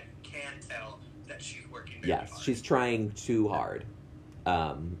She's- it's that you can tell that she's working very Yes, hard. she's trying too hard.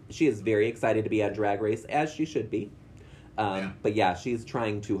 She is very excited to be on Drag Race, as she should be. Yeah. But yeah, she's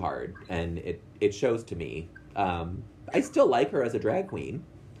trying too hard, and it shows to me. I still like her as a drag queen,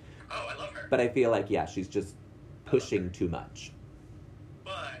 Oh, I love her. but I feel like, yeah, she's just pushing too much.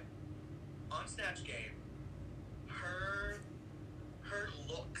 But on Snatch Game, her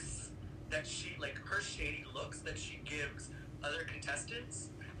looks that she her shady looks that she gives other contestants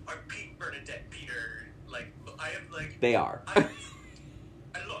are Pete Bernadette Peter. I am They are.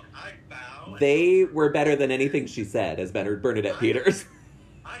 I bow. They were better than anything she said as Bernadette Peters.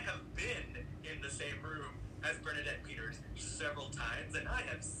 I have been in the same room as Bernadette Peters several times, and I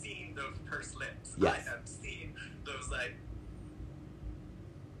have seen those pursed lips. Yes. I have seen those,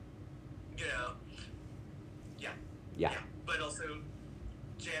 Yeah. But also,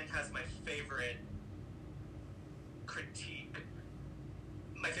 Jan has my favorite critique,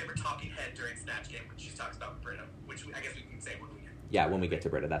 my favorite talking head during Snatch Game when she talks about Britta, which I guess we can say when we get. Yeah, when we get to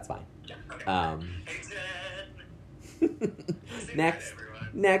Britta, that's fine. Yeah, okay. Hey, Jen! Say Next. hi to everyone.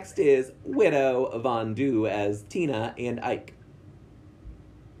 Next is Widow Von Du as Tina and Ike.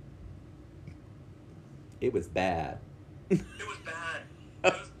 It was bad. It was bad.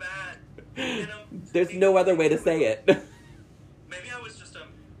 It was bad. There's no other way to say it. Maybe I was just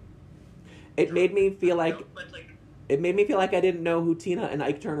It made me feel like but I didn't know who Tina and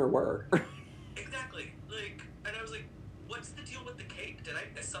Ike Turner were. exactly. And I was like, what's the deal with the cake? Did I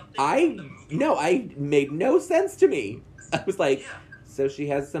miss something? I from the movie? I made no sense to me. I was like, Yeah. so she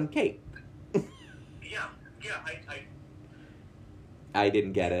has some cake. Yeah. I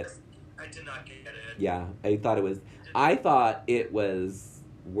didn't get it. I did not get it. Yeah, I thought it was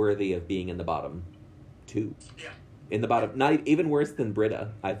worthy of being in the bottom two. Yeah. In the bottom, not even worse than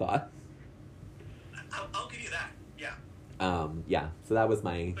Britta, I thought. I'll give you that. Yeah. Yeah. So that was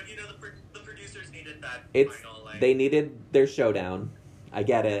my. But the producers needed that It's final they needed their showdown. I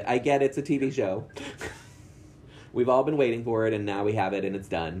get it. It's a TV show. We've all been waiting for it, and now we have it, and it's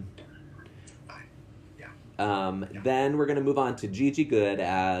done. Fine. Yeah. Then we're gonna move on to Gigi Good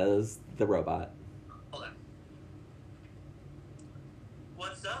as the robot. Hold on.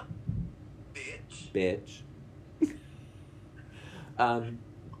 What's up, bitch? Bitch.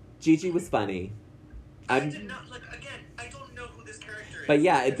 Gigi was funny. I did not again. I don't know who this character is. But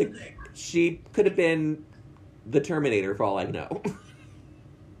yeah, That's the thing. she could have been the Terminator for all I know.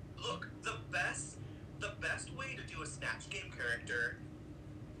 Look, the best way to do a Snatch Game character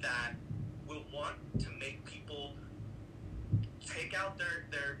that will want to make people take out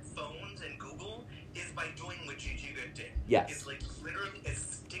their phones and Google is by doing what Gigi Good did. Yes. It's literally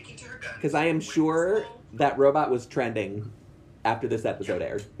sticking to her guns. Because I am When sure RuPaul- that robot was trending after this episode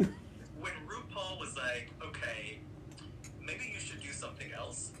aired. when RuPaul was like, okay, maybe you should do something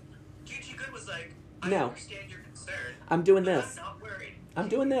else, Gigi Good was like, I No. understand your concern. I'm doing but this. I'm not worried. I'm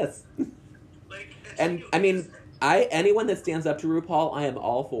doing this. And she I mean, was- anyone that stands up to RuPaul, I am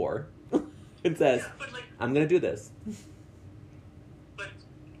all for. and says, yeah, but I'm gonna do this. But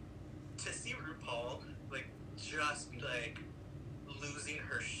to see RuPaul just losing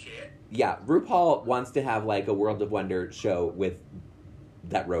her shit. Yeah, RuPaul wants to have a World of Wonder show with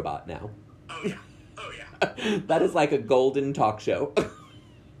that robot now. Oh yeah. That is like a golden talk show.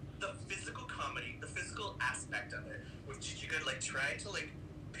 The physical comedy, the physical aspect of it, with Gigi Good trying to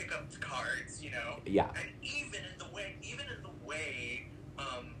pick up the cards, Yeah. and even in the way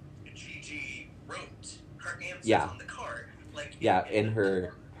Gigi wrote her answers Yeah. on the card, Yeah, in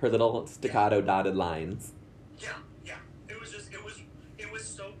her little staccato dotted lines. Yeah. It was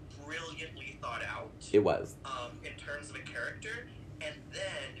so brilliantly thought out. It was. In terms of a character, and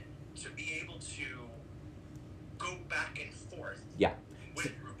then to be able to go back and forth. Yeah.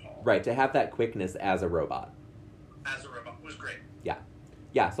 With RuPaul. Right, to have that quickness as a robot. As a robot was great.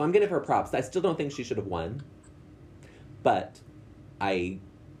 Yeah, so I'm giving her props. I still don't think she should have won. But I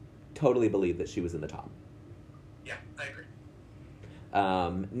totally believe that she was in the top. Yeah, I agree.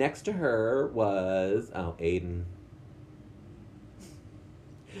 Next to her was Aiden.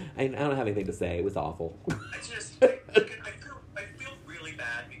 I don't have anything to say. It was awful. I just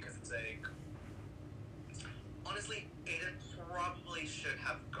really should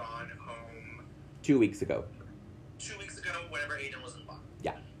have gone home 2 weeks ago. 2 weeks ago, whenever Aiden was in bond.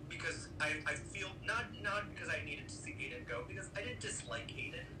 Yeah. Because I feel not because I needed to see Aiden go, because I didn't dislike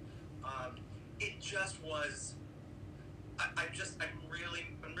Aiden. It just was. I'm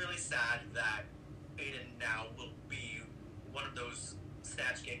really sad that Aiden now will be one of those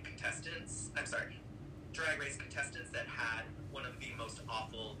Snatch Game contestants. I'm sorry, Drag Race contestants that had one of the most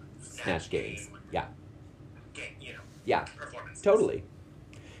awful Snatch games. Yeah. Game, performances. Totally.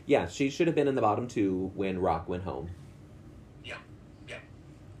 Yeah, she should have been in the bottom 2 when Rock went home. Yeah.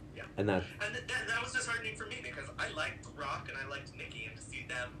 And that was disheartening for me, because I liked Rock and I liked Nikki, and to see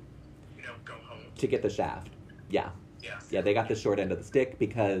them, go home. to get the shaft. Yeah. Yeah. Yeah, they got the short end of the stick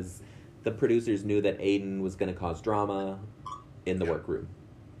because the producers knew that Aiden was going to cause drama in the workroom.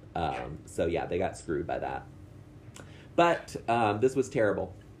 So, yeah, they got screwed by that. But this was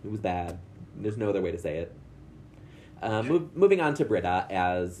terrible. It was bad. There's no other way to say it. Moving on to Britta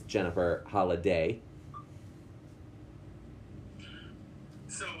as Jennifer Holliday.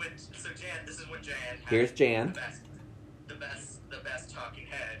 So Jan, this is when Jan had Here's Jan. the best talking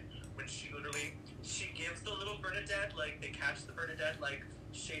head, when she gives the little Bernadette, like, they catch the Bernadette, like,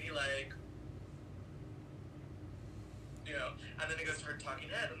 shady, like, and then it goes to her talking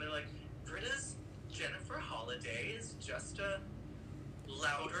head, and they're like, Britta's Jennifer Holliday is just a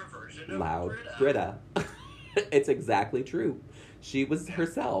louder version of Britta. It's exactly true. She was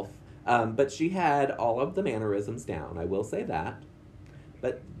herself. But she had all of the mannerisms down, I will say that.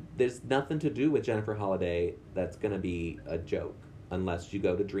 But there's nothing to do with Jennifer Holliday that's going to be a joke, unless you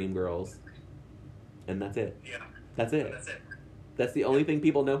go to Dreamgirls, and that's it. Yeah. That's it. That's it. That's the only thing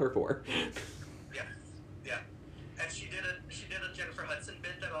people know her for. Yeah. And she did a Jennifer Hudson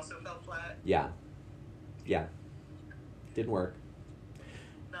bit that also fell flat. Yeah. Didn't work.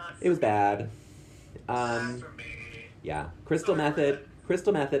 Not It was for bad. me. Not for me. Yeah. Crystal Sorry, Method. Brett.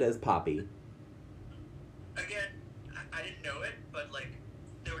 Crystal Method as Poppy. Again, I didn't know it, but, like,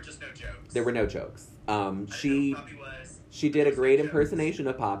 there were just no jokes. There were no jokes. I didn't know who Poppy was. She did a There was no great jokes. impersonation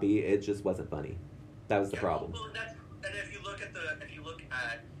of Poppy. It just wasn't funny. That was the problem. Well, and if you look at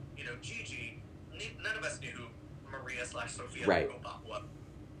Gigi, none of us knew who Maria/Sophia Right. Lopopwa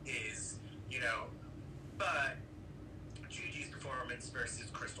is, but Gigi's performance versus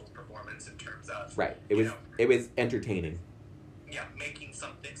Crystal's performance in terms of Right. It was entertaining. making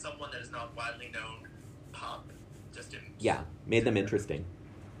someone that is not widely known pop, just didn't. Yeah. Made them interesting.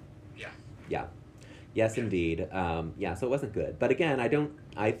 Yeah. Yes, indeed. So it wasn't good. But again,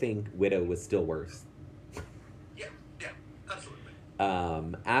 I think Widow was still worse. Yeah, absolutely.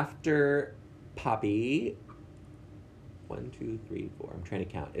 After Poppy, 1, 2, 3, 4. I'm trying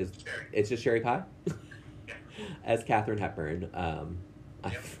to count. Sherry. It's just Sherry Pie? Yeah. As Katharine Hepburn. I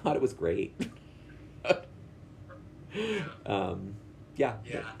Yep. thought it was great. Yeah.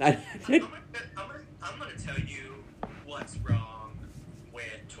 Yeah. I did. I'm gonna tell you what's wrong with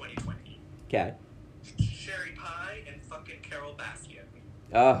 2020. Okay. Sherry Pie and fucking Carol Baskin.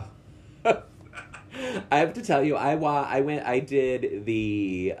 Oh. I have to tell you, I did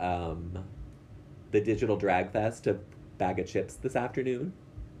the Digital Drag Fest of Bag of Chips this afternoon,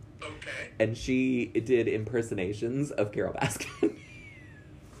 Okay. and she did impersonations of Carol Baskin,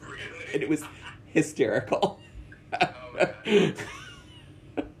 Really? and it was hysterical. Oh my god.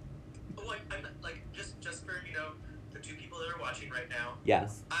 Just for the two people that are watching right now,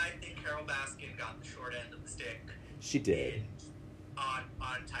 Yes, I think Carol Baskin got the short end of the stick she did. on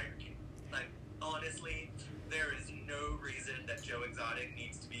Tiger King. Like, honestly, there is no reason that Joe Exotic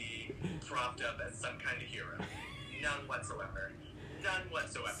needs to be propped up as some kind of hero. None whatsoever.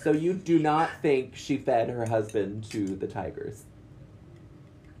 So you do not think she fed her husband to the tigers?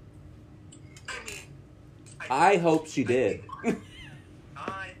 I mean, I hope she did.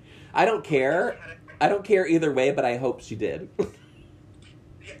 I I don't care. I don't care either way, but I hope she did.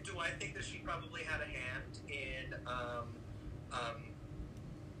 Yeah, do I think that she probably had a hand in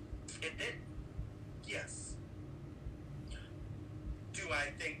it? Yes. Do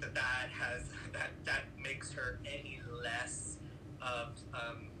I think that makes her any less of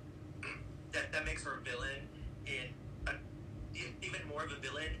that makes her a villain even more of a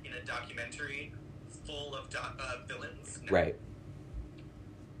villain in a documentary full of villains? No. Right.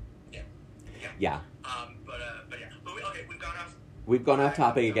 Yeah. But we've gone off. We've gone off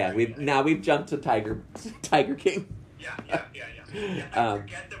topic again. We've jumped to Tiger King. Yeah. I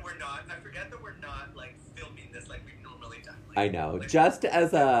forget that we're not like filming this like we've normally done. Like, I know. like- Just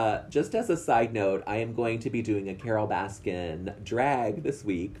as a side note, I am going to be doing a Carol Baskin drag this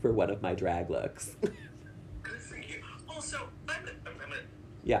week for one of my drag looks. Good for you. Also, I'm a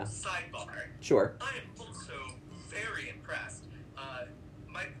Yeah. sidebar. Sure. I am also very impressed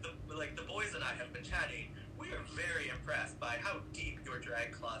been chatting, we are very impressed by how deep your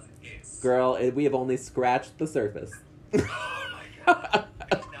drag closet is. Girl, we have only scratched the surface. Oh my god. I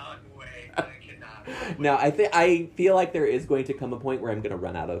cannot wait. I cannot wait. No, I feel like there is going to come a point where I'm going to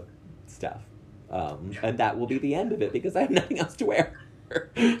run out of stuff. And that will be the end of it because I have nothing else to wear. No,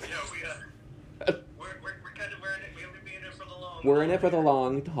 we're kind of wearing it. We're in it for the long. We're in it for the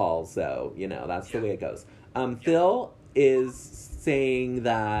long haul, so, that's the way it goes. Phil is saying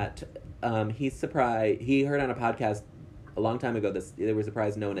that he's surprised. He heard on a podcast a long time ago they were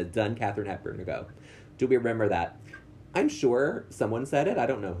surprised no one had done Katharine Hepburn ago. Do we remember that? I'm sure someone said it. I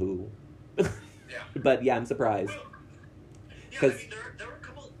don't know who. Yeah. But yeah, I'm surprised. Well, yeah, I mean, there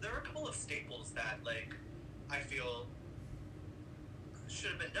are a couple of staples that, like, I feel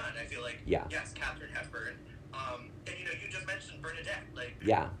should have been done. I feel like, Yeah. yes, Katharine Hepburn. And, you just mentioned Bernadette. Like,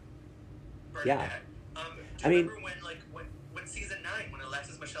 Yeah. Bernadette. Do I you mean- remember when season 9, when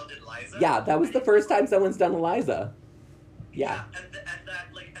Alexis Michelle did Liza? Yeah, that was the first time someone's done Eliza. Yeah. And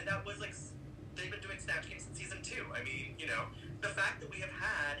that was, like, they've been doing Snatch Games in season 2. I mean, the fact that we have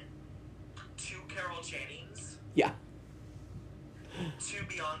had 2 Carol Channings, Yeah. 2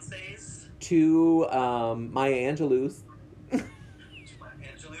 Beyoncés, To Maya Angelou's. 2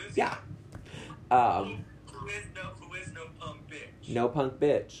 Angelus. Yeah. Who is no punk bitch? No punk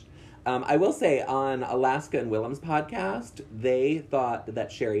bitch. I will say on Alaska and Willem's podcast, they thought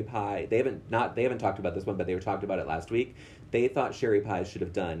that Sherry Pie. They haven't talked about this one, but they were talked about it last week. They thought Sherry Pie should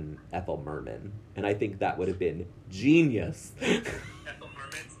have done Ethel Merman, and I think that would have been genius. Ethel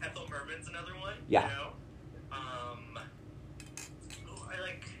Merman's another one. Yeah. I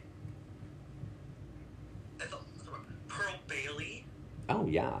like Pearl Bailey. Oh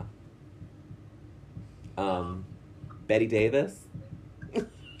yeah. Betty Davis.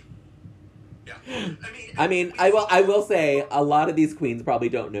 Yeah. I mean, I will say a lot of these queens probably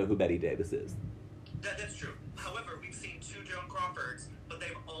don't know who Betty Davis is. That's true. However, we've seen 2 Joan Crawfords, but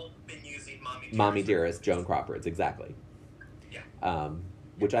they've all been using Mommy Dearest, Joan Crawfords, exactly. Yeah.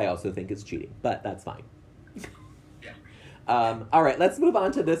 Which I also think is cheating, but that's fine. Yeah. All right, let's move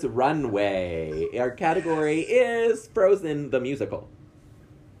on to this runway. Our category is Frozen the musical.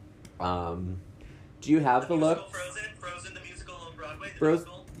 Do you have the look? Frozen the musical on Broadway. The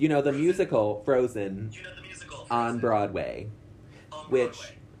musical Frozen The musical on Broadway, on which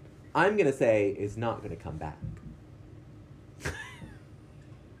Broadway. I'm gonna say is not gonna come back.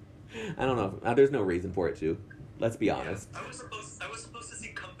 I don't know. There's no reason for it to. Let's be honest. Yeah, I was supposed to see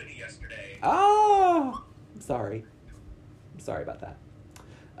Company yesterday. Oh, I'm sorry. I'm sorry about that.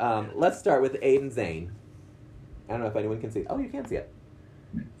 Let's start with Aiden Zane. I don't know if anyone can see it. Oh, you can see it.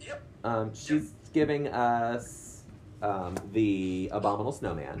 Yep. She's giving us the Abominable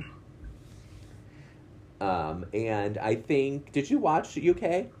Snowman. And I think, did you watch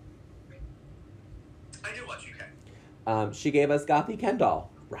UK? I did watch UK. She gave us Gothy Kendall.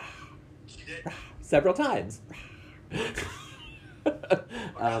 She did. Several times.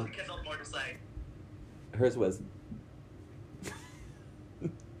 Kendall more to say. Hers was.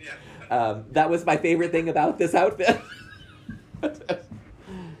 Yeah. That was my favorite thing about this outfit.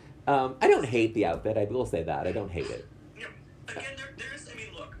 I don't hate the outfit. I will say that. I don't hate it. Yeah. Again,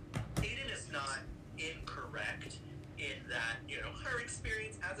 look, Aiden is not incorrect in that, her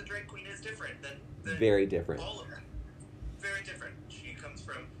experience as a drag queen is different than Very different. all of them. Very different. She comes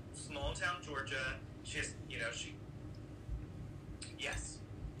from small town Georgia. She's, yes.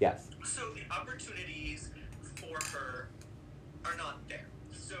 Yes. So the opportunities for her are not there.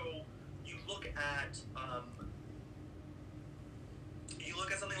 So you look at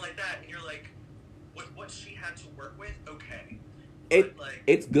something like that, and you're like, with what she had to work with, okay.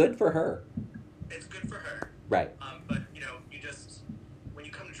 It's good for her. It's good for her. Right. But you just when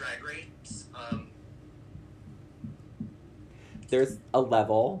you come to Drag Race, There's a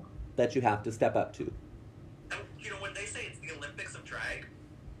level that you have to step up to. when they say it's the Olympics of drag,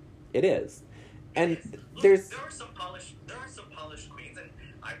 It is. And look, there's there are some polished queens, and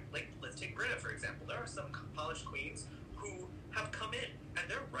let's take Britta for example. There are some polished queens who have come in, and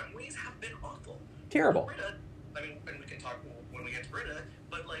their runways have been awful. terrible. Britta, and we can talk when we get to Britta,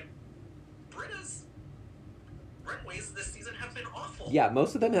 but Britta's runways this season have been awful. Yeah,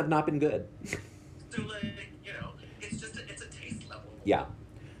 most of them have not been good. So it's a taste level. Yeah.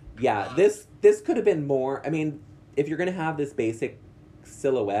 Yeah, this could have been more. I mean, if you're going to have this basic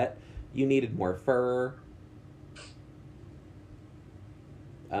silhouette, you needed more fur.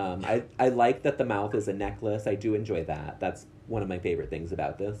 I like that the mouth is a necklace. I do enjoy that. That's one of my favorite things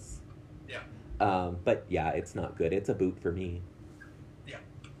about this. Yeah. But yeah, it's not good. It's a boot for me. Yeah.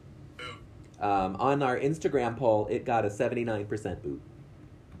 Boo. On our Instagram poll, it got a 79% boot.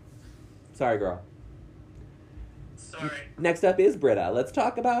 Sorry, girl. All right. Next up is Britta. Let's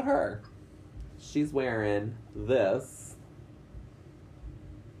talk about her. She's wearing this.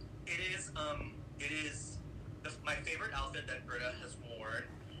 It is my favorite outfit that Britta has worn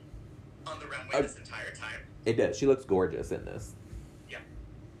on the runway this entire time. It does. She looks gorgeous in this. Yeah.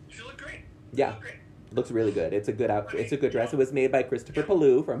 She looked great. Yeah. Great. Looks really good. It's a good outfit. It's a good dress. It was made by Christopher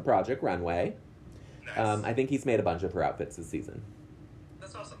Palou from Project Runway. Nice. I think he's made a bunch of her outfits this season.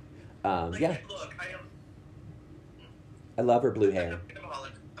 That's awesome. Yeah. Look, I love her blue hair.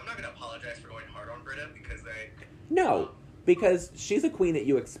 I'm not going to apologize for going hard on Britta because No, because she's a queen that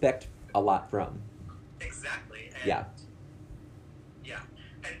you expect a lot from. Exactly. And, yeah. Yeah.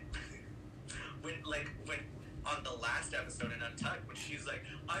 And when on the last episode in Untucked, when she's like,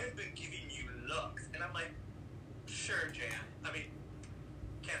 I have been giving you looks. And I'm like, sure, Jan. I mean,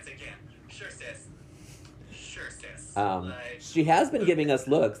 can't say Jan. Sure, sis. Sure, sis. She has been giving us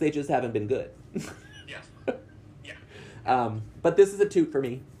looks. They just haven't been good. Yeah. Yeah. But this is a toot for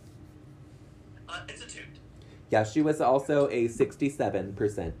me. It's a toot. Yeah, she was also a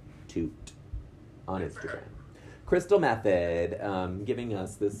 67% toot on Instagram. Crystal Method, giving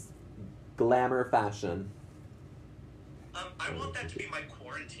us this glamour fashion. I want that to be my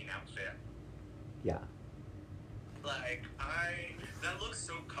quarantine outfit. Yeah. That looks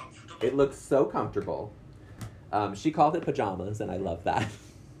so comfortable. It looks so comfortable. She called it pajamas, and I love that.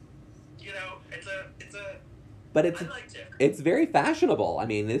 You know, it's a. But I liked it. It's very fashionable. I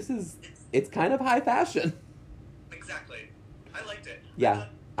mean, it's kind of high fashion. Exactly. I liked it. Yeah,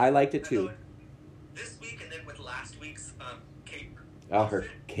 I liked it too. This week and then with last week's cape. Oh, her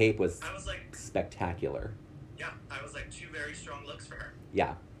cape was I was like spectacular. Yeah, I was like two very strong looks for her.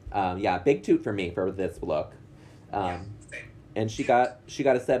 Yeah. Yeah, big toot for me for this look. Yeah, same. And she got a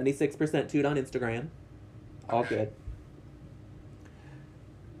 76% toot on Instagram. All good.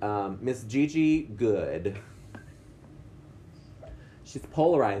 Miss Gigi Good. She's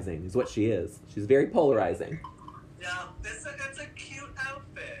polarizing, is what she is. She's very polarizing. Yeah, it's a cute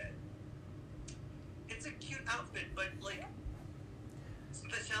outfit. It's a cute outfit, but like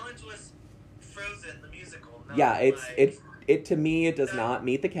the challenge was Frozen, the musical. Yeah, it to me it does not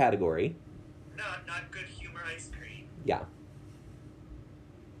meet the category. Not good humor ice cream. Yeah.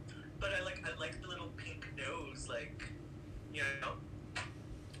 But I like the little pink nose, like, you know.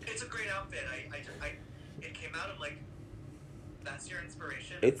 It's a great outfit. It came out of like, that's your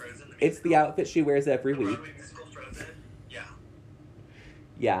inspiration. Frozen, the musical. It's the outfit she wears every week. Broadway musical Frozen. Yeah.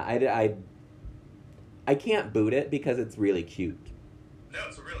 Yeah, I can't boot it because it's really cute. No,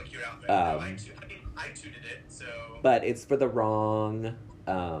 it's a really cute outfit. I tooted it, so. But it's for the wrong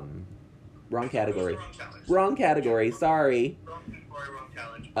category. Wrong category. Yeah. Sorry. Wrong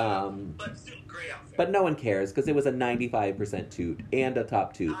challenge. But still, great outfit. But no one cares because it was a 95% toot and a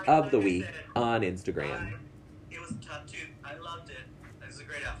top toot of the week on Instagram. It was a top toot. I loved it. It was a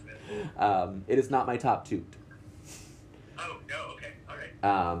great outfit. It is not my top toot. Oh, no, okay. All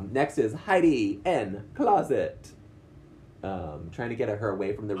right. Next is Heidi N. Closet. Trying to get her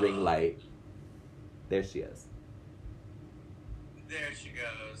away from the ring light. There she is. There she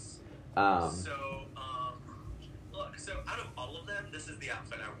goes. Look, so out of all of them, this is the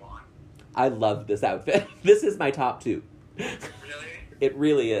outfit I want. I love this outfit. This is my top toot. Really? It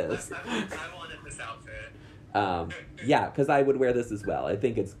really is. I wanted this outfit. Yeah, because I would wear this as well. I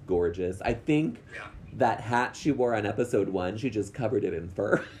think it's gorgeous. I think that hat she wore on episode 1, she just covered it in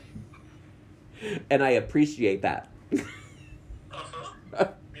fur. And I appreciate that. Uh-huh.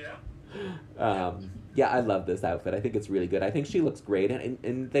 Yeah. Yeah, I love this outfit. I think it's really good. I think she looks great.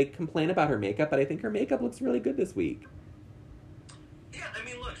 And they complain about her makeup, but I think her makeup looks really good this week. Yeah, I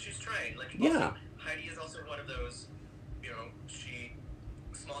mean, look, she's trying. Like, yeah. Also, Heidi is also one of those,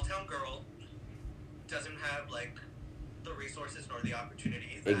 small town girl, doesn't have, like, the resources nor the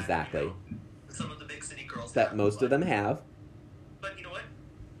opportunities that, exactly. Some of the big city girls that have, most of them have. But you know what?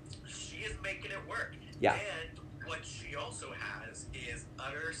 She is making it work. Yeah. And what she also has is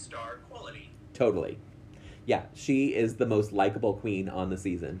utter star quality. Totally. Yeah, she is the most likable queen on the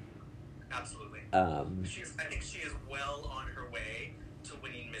season. Absolutely. I think she is well on her way to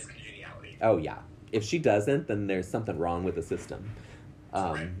winning Miss Congeniality. Oh, yeah. If she doesn't, then there's something wrong with the system.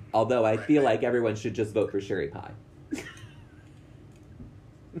 Right. Although I feel like everyone should just vote for Sherry Pie.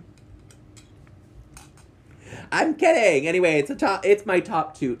 I'm kidding. Anyway, it's my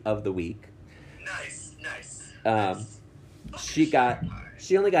top toot of the week. Nice.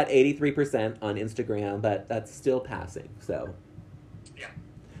 She only got 83% on Instagram, but that's still passing. So, yeah.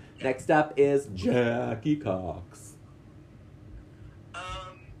 Next up is Jackie Cox.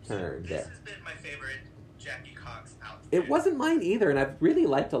 This has been my favorite Jackie Cox outfit. It wasn't mine either, and I've really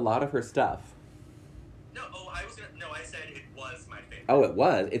liked a lot of her stuff. No, I Oh, it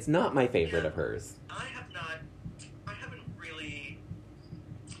was. It's not my favorite of hers. I haven't really,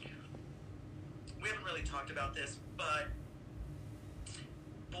 we haven't really talked about this, but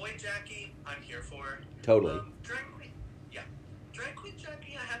Boy Jackie, I'm here for. Totally. Drag Queen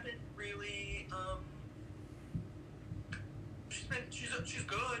Jackie, I haven't really, she's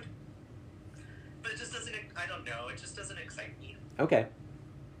good, but it just doesn't, I don't know, it just doesn't excite me. Okay.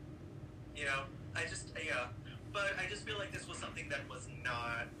 You know, but I just feel like this was something that was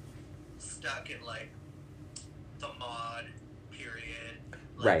not stuck in, like, the mod period,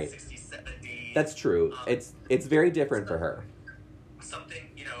 like, Right. 60s, 70s. That's true. It's very different for her. Something,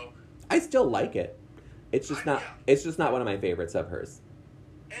 you know, I still like it. It's just not. Yeah. It's just not one of my favorites of hers.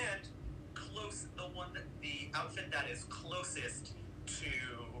 and the outfit that is closest to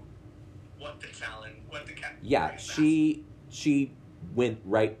what the cat. Yeah, she went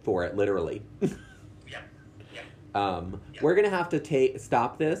right for it, literally. Yeah. Yeah. We're gonna have to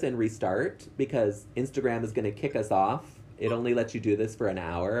stop this and restart because Instagram is gonna kick us off. It only lets you do this for an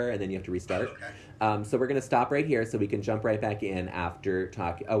hour and then you have to restart. Okay. So we're gonna stop right here so we can jump right back in after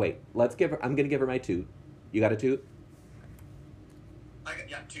talking. Oh wait, I'm gonna give her my toot. You got a toot?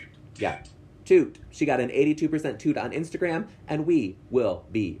 Toot. Yeah. Toot. She got an 82% toot on Instagram, and we will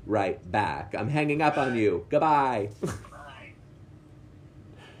be right back. I'm hanging up on you. Goodbye. Bye.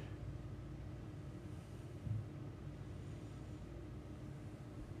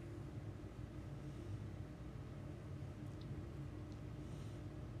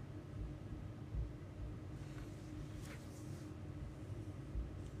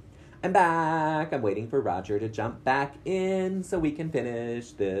 I'm back. I'm waiting for Roger to jump back in so we can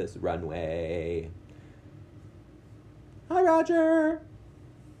finish this runway. Hi, Roger.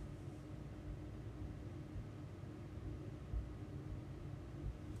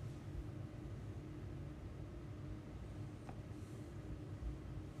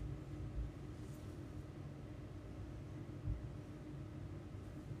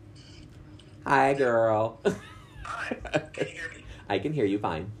 Hi, girl. Hi. Can you hear me? I can hear you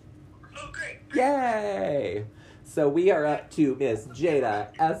fine. Oh, great. Yay! So we are up to Miss Jada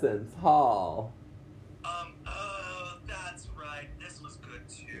Essence Hall. That's right. This was good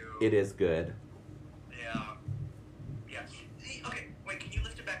too. It is good. Yeah. Okay, wait, can you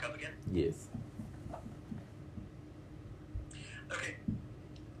lift it back up again? Yes. Okay.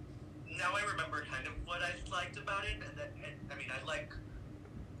 Now I remember kind of what I liked about it,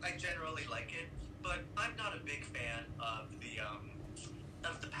 I generally like it, but I'm not a big fan of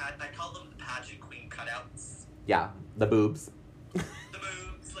I call them the pageant queen cutouts. Yeah, the boobs. The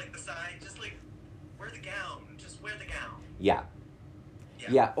boobs, like the side, just like, wear the gown, just wear the gown. Yeah.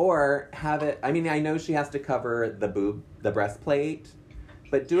 Yeah, or have it, I mean, I know she has to cover the breastplate,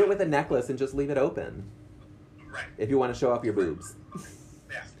 but do it with a necklace and just leave it open. Right. If you want to show off your boobs.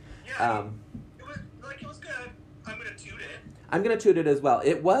 Yeah. It was good. I'm gonna toot it. I'm going to toot it as well.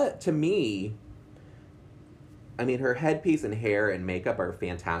 It was, to me, I mean, her headpiece and hair and makeup are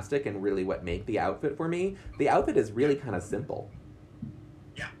fantastic and really what make the outfit for me. The outfit is really kind of simple.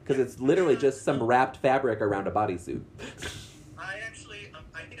 Yeah. Because it's literally just some wrapped fabric around a bodysuit. I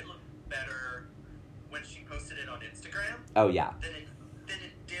think it looked better when she posted it on Instagram. Oh, yeah. Than it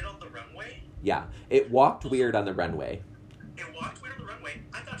did on the runway. Yeah. It walked weird on the runway.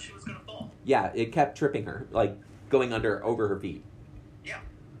 I thought she was gonna fall. Yeah, it kept tripping her, like going over her feet. Yeah.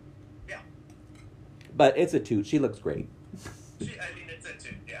 But it's a toot. She looks great. It's a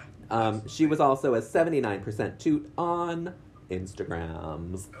toot, yeah. She was also a 79% toot on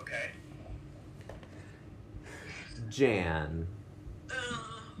Instagrams. Okay. Jan.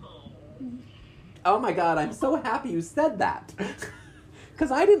 Oh my god, I'm so happy you said that.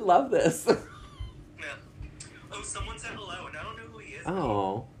 Because I didn't love this. Yeah. Oh, someone said hello, and I don't know who he is.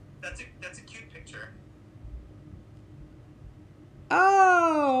 Oh. That's a cute picture.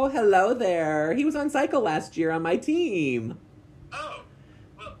 Oh, hello there. He was on Cycle last year on my team. Oh.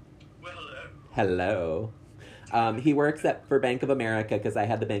 Well, hello. Hello. He works for Bank of America because I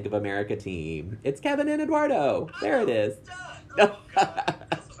had the Bank of America team. It's Kevin and Eduardo. There it is. Oh, God.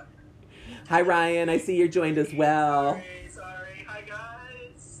 Hi, Ryan. I see you're joined as well. Sorry. Hi,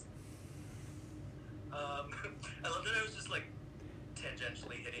 guys. I love that I was just, like,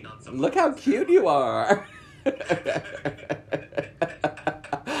 tangentially hitting on someone. Look how cute you are.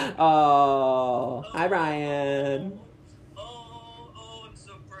 Oh, hi, Ryan. Oh, I'm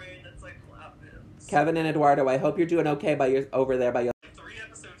so brave. That's like clapping. Kevin and Eduardo, I hope you're doing okay over there by your... 3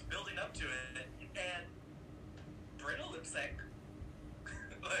 episodes building up to it, and Britta lip sync.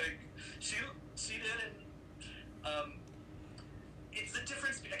 Like, she didn't, it's the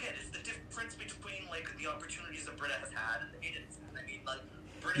difference, again, it's the difference between, like, the opportunities that Britta has had and Aiden's had. I mean, like,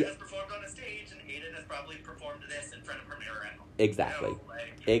 Britta has performed on a stage, and Aiden has probably performed this in front of her mirror at home. Exactly. You know,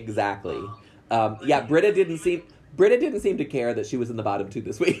 like, Exactly. like, Yeah, Britta didn't seem to care that she was in the bottom two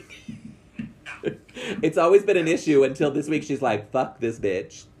this week. yeah. It's always been an issue until this week she's like, fuck this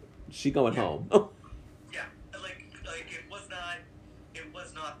bitch. She going home. Yeah, like it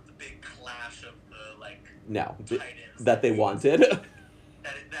was not the big clash of the, like, No. titans That they wanted.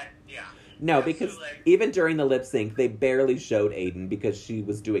 Yeah. No, Yeah, because so, like, even during the lip sync, they barely showed Aiden because she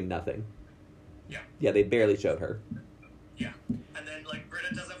was doing nothing. Yeah. Yeah, they barely showed her. Yeah. And then, like,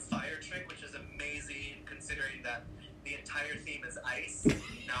 Britta does a fire trick, which is amazing considering that the entire theme is ice,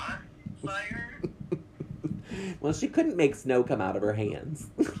 not fire. Well, she couldn't make snow come out of her hands.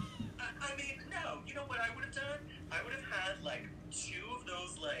 I mean, no. You know what I would have done? I would have had, like, 2 of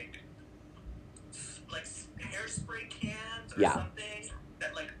those, like hairspray cans or Yeah. something.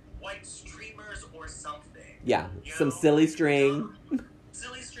 That, like, white streamers or something. Yeah, You some know? silly string.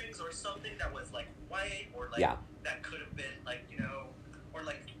 Silly strings or something that was, like, white or, like, Yeah. that could have been, like, you know, or,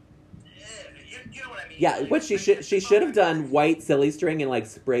 like, you know what I mean? Yeah, Like, what she should have done white silly string and, like,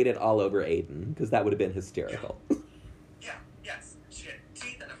 sprayed it all over Aiden, because that would have been hysterical. Yeah, yes. She had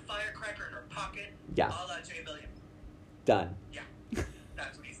teeth and a firecracker in her pocket. Yeah. A la Jay Billiam. Done. Yeah.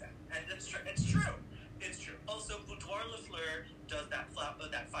 That's what he said. And it's true. It's true. It's true. Also, Boudoir Lafleur does that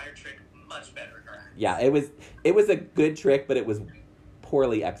fire trick much better in her act. Yeah, it was a good trick, but it was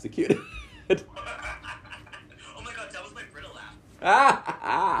poorly executed. Oh my god, that was my Britta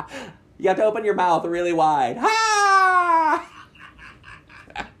laugh. You have to open your mouth really wide.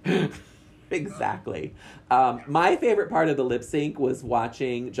 Exactly. My favorite part of the lip sync was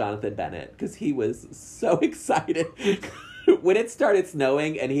watching Jonathan Bennett, because he was so excited. When it started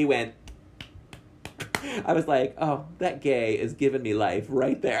snowing and he went, I was like, oh, that gay is giving me life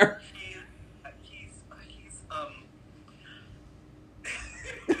right there.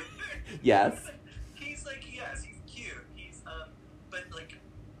 Yes. He's like, yes, he's cute. But, like,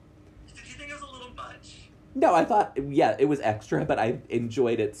 did you think it was a little much? No, I thought, yeah, it was extra, but I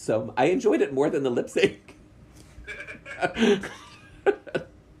enjoyed it I enjoyed it more than the lip sync. Like, he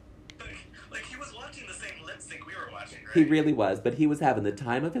was watching the same lip sync we were watching, right? He really was, but he was having the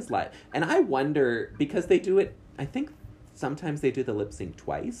time of his life. And I wonder, because they do it, I think sometimes they do the lip sync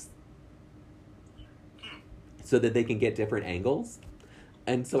twice, so that they can get different angles.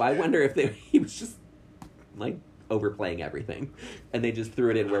 And so I wonder if he was just, like, overplaying everything, and they just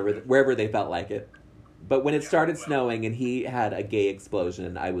threw it in wherever they felt like it. But when it started snowing and he had a gay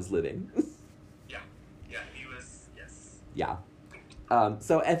explosion, I was living. Yeah, he was, yes. Yeah.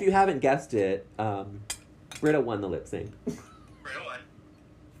 So if you haven't guessed it, Britta won the lip sync. Britta won.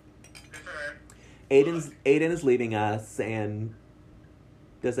 Good for her. Aiden is leaving us, and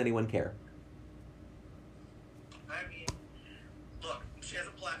does anyone care? I mean, look, she has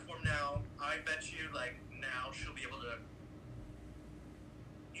a platform now. I bet you, like, now she'll be able to,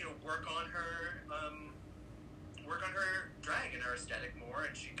 you know, work on her drag and her aesthetic more,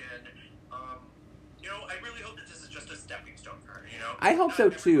 and she can, you know, I really hope that this is just a stepping stone for her, you know? I hope so,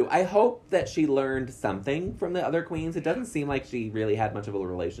 too. I hope that she learned something from the other queens. It doesn't seem like she really had much of a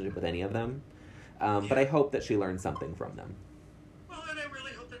relationship with any of them. But I hope that she learned something from them. Well, and I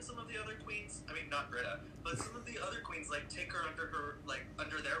really hope that some of the other queens, I mean, not Britta, but some of the other queens, like, take her under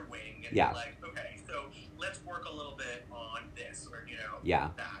their wing and be like, okay, so let's work a little bit on this, or, you know,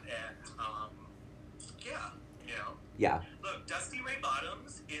 that, and, you know. Yeah. Look, Dusty Ray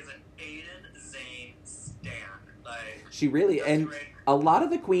Bottoms is an Aiden Zane stan. Like, She really, Dusty and Ray, a lot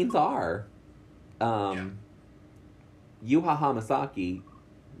of the queens are. Yuha Hamasaki,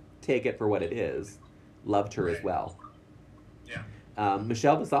 take it for what it is, loved her as well. Yeah.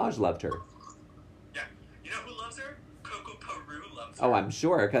 Michelle Visage loved her. Yeah. You know who loves her? Coco Peru loves her. Oh, I'm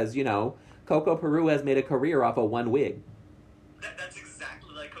sure, because, you know, Coco Peru has made a career off of one wig. That's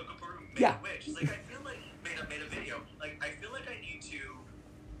exactly like Coco Peru made Yeah. a wig. She's like, I feel like, made a video. Like, I feel like I need to,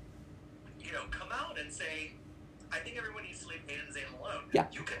 you know, come out and say, I think everyone needs to leave Aiden Zane alone. Yeah.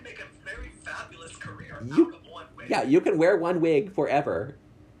 You can make a very fabulous career out of one wig. Yeah, you can wear one wig forever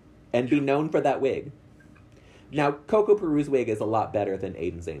and be known for that wig. Now, Coco Peru's wig is a lot better than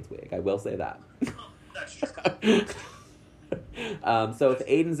Aiden Zane's wig. I will say that. That's true. So if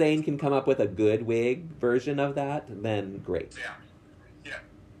Aiden Zane can come up with a good wig version of that, then great. Yeah.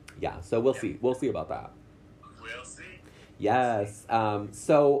 Yeah, so we'll see. We'll see about that. We'll see. Yes.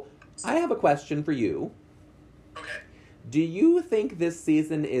 So I have a question for you. Okay. Do you think this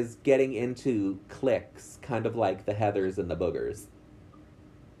season is getting into cliques, kind of like the Heathers and the Boogers?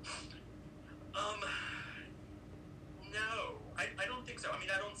 No. I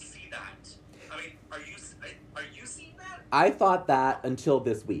I thought that until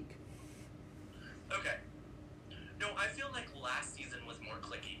this week. Okay. No, I feel like last season was more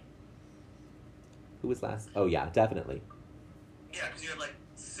clicky. Who was last? Oh, yeah, definitely. Yeah, because you had like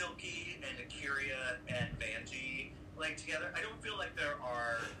Silky and Akira and Vanjie like together. I don't feel like there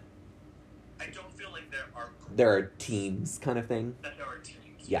are. There are teams kind of thing. That there are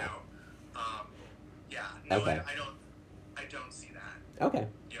teams. Yeah. You know? Yeah. No, Okay. I don't see that. Okay.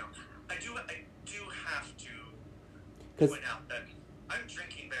 You know, I do have to 'Cause- point out that I'm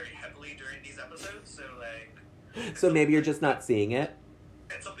drinking very heavily during these episodes, so like. So maybe you're just not seeing it?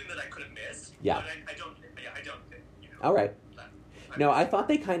 It's something that I could have missed. Yeah. But I don't think, you know. All right. that- No, I thought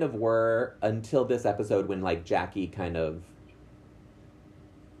they kind of were until this episode when, like, Jackie kind of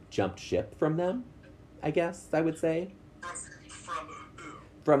jumped ship from them, I guess I would say. From who?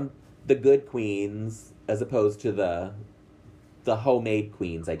 From the good queens as opposed to the homemade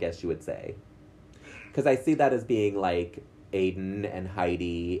queens, I guess you would say. Because I see that as being, like, Aiden and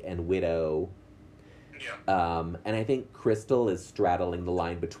Heidi and Widow. Yeah. And I think Crystal is straddling the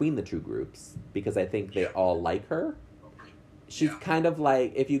line between the two groups because I think they all like her. She's Yeah. kind of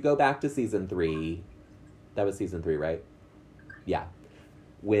like, if you go back to season 3, that was season 3, right? Yeah.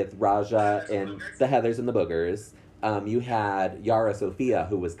 With Raja and the Heathers and the Boogers, you had Yara Sophia,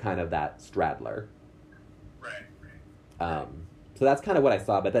 who was kind of that straddler. Right. So that's kind of what I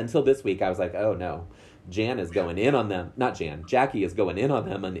saw. But then until this week, I was like, oh no, Jan is going in on them. Not Jan. Jackie is going in on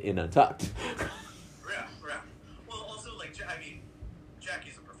them in Untucked. Yeah. Well, also, like,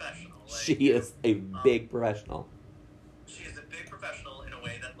 Jackie's a professional. Like, She is a big professional. She is a big professional in a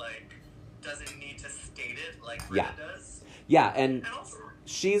way that, like, doesn't need to state it like Yeah. Britta does. Yeah, and And also,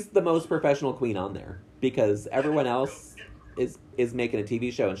 she's the most professional queen on there because everyone else is making a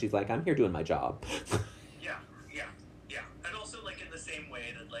TV show and she's like, I'm here doing my job. Yeah. And also, like, in the same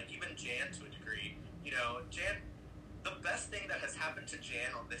way that, like, even Jan, to a degree, you know, Jan, the best thing that has happened to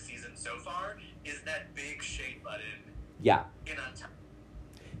Jan on this season so far is that big shade button Yeah. in Untucked.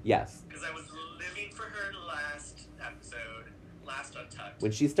 Yes. Because I was living for her last episode, last Untucked.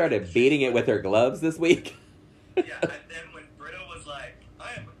 When she started beating it with her gloves this week. Yeah, and then when Britta was like,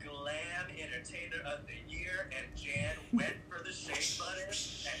 I am a glam entertainer of the year, and Jan went for the shade button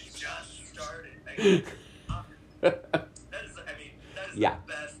and just started. That is Yeah.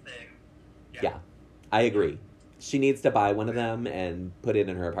 the best thing. Yeah. I agree. She needs to buy one of them and put it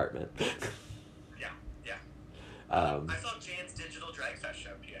in her apartment. Yeah. Um, I saw Jan's digital drag fest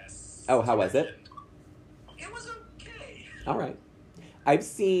show, P.S. Oh, how was it? It was okay. all right. I've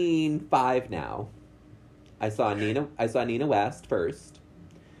seen 5 now. I saw Okay. Nina West first,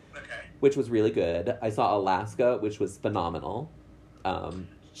 Okay. which was really good. I saw Alaska, which was phenomenal.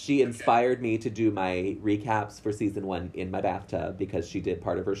 She inspired me to do my recaps for season 1 in my bathtub because she did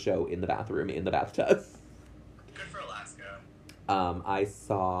part of her show in the bathroom in the bathtub. Good for Alaska. I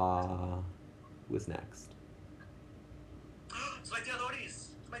saw... Who was next? It's my tia Doris.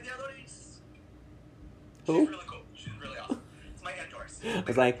 Who? She's really cool. She's really awesome. It's my Aunt Doris. I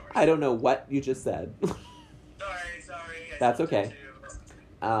was like, I don't know what you just said. Sorry. That's I okay.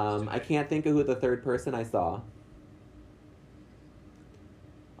 I can't think of who the third person I saw.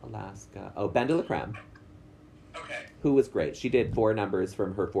 Alaska. Oh, Ben de la Creme, Okay. who was great. She did 4 numbers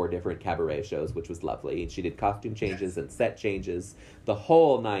from her 4 different cabaret shows, which was lovely. She did costume changes and set changes, the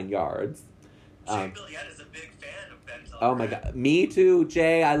whole 9 yards. Jay Billiette is a big fan of Ben de la Oh my god. Me too,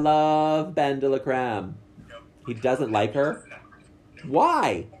 Jay. I love Ben de la Creme. Nope. He doesn't like her? No,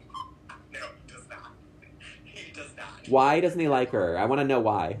 Why? he does not. He does not. Why doesn't he like her? I want to know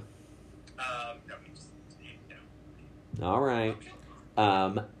why. No, no. All right.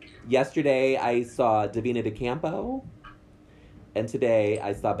 Yesterday I saw Davina De Campo, and today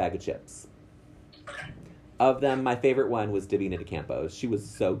I saw Bag of Chips. Okay. Of them, my favorite one was Davina De Campo. She was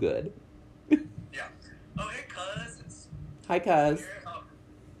so good. Yeah. Oh, hey, cuz. Hi, cuz.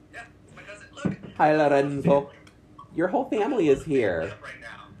 Yeah, it's my cousin. Look. Hi, Lorenzo. Your whole family is here. Right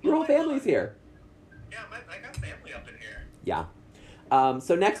now. Your whole family's here. Yeah, I got family up in here. Yeah.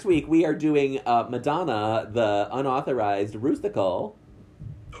 So next week we are doing Madonna, the unauthorized Roosticle,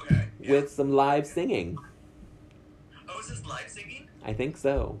 Okay. Yeah. with some live singing. Oh, is this live singing? I think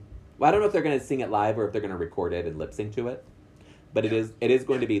so. Well, I don't know if they're going to sing it live or if they're going to record it and lip sync to it. But it is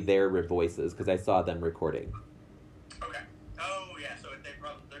going to be their voices because I saw them recording. Okay. Oh, yeah. So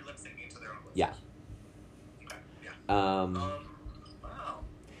they're lip syncing to their own voices. Yeah. Okay. Yeah. Wow.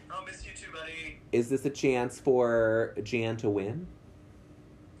 I'll miss you too, buddy. Is this a chance for Jan to win?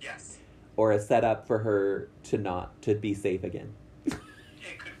 Yes. Or a setup for her to be safe again? It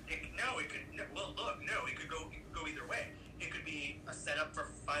could go either way. It could be a setup for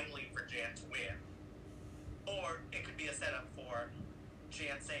finally for Jan to win, or it could be a setup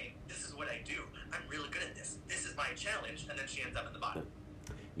Jan saying, "This is what I do. I'm really good at this. This is my challenge," and then she ends up in the bottom.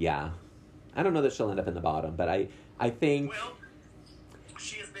 Yeah. I don't know that she'll end up in the bottom, but I think... Well,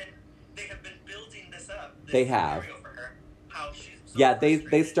 they have been building this up. This They have. scenario for her, how she's so Yeah, they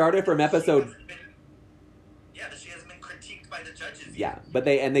frustrated started from that she episode... hasn't been- that she hasn't been critiqued by the judges Yeah, yet. but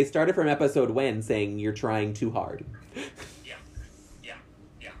they started from episode when saying you're trying too hard.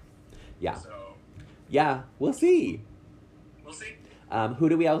 Yeah. So, Yeah, we'll see. we'll see. Who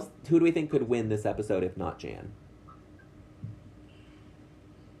do we think could win this episode if not Jan?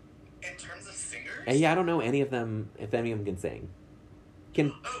 In terms of singers? And yeah, I don't know any of them, if any of them can sing.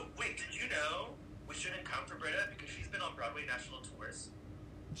 Oh, wait, did you know we shouldn't count for Britta because she's been on Broadway national tours?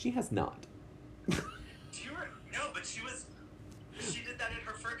 She has not. No, but she did that in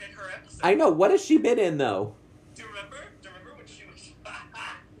her episode. I know, what has she been in though? Do you remember? When she was...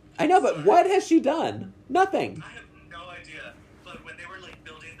 I know, but Sorry. what has she done? Nothing. I have no idea. But when they were, like,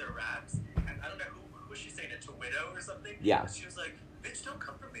 building their raps, and I don't know who was she saying it to, Widow or something? Yeah. She was like, "Bitch, don't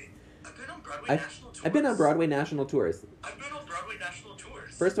come for me. I've been on Broadway I've- national tours. I've been on Broadway national tours. I've been on Broadway national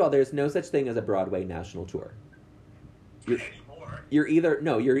tours. First of all, there's no such thing as a Broadway national tour. Anymore. You're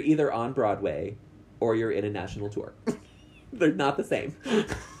either on Broadway or you're in a national tour. They're not the same.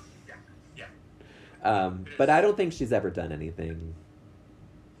 Yeah. But I don't think she's ever done anything.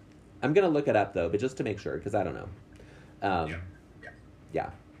 I'm gonna look it up though, but just to make sure, because I don't know. Yeah. Yeah.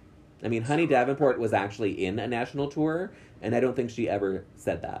 I mean, Honey Davenport was actually in a national tour, and I don't think she ever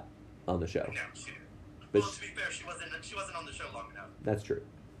said that on the show. No, she didn't. But Well, to be fair, she wasn't on the show long enough. That's true.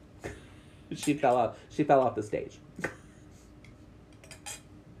 She fell off the stage.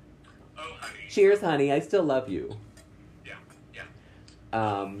 Oh, honey. Cheers, honey. I still love you. Yeah. Yeah.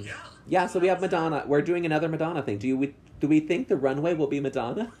 Yeah. Yeah, so we have Madonna. We're doing another Madonna thing. Do we think the runway will be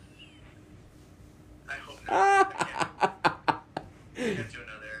Madonna? I hope not. I can't do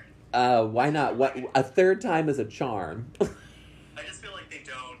another. Why not? What, a third time is a charm. I just feel like they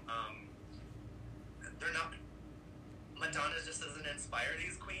don't. They're not. Madonna just doesn't inspire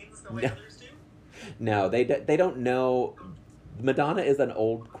these queens the way No. others do. No, they don't know. Madonna is an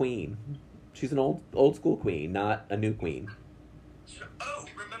old queen. She's an old school queen, not a new queen. Oh,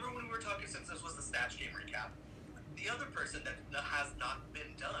 remember when we were talking, since this was the Snatch Game recap? The other person that has not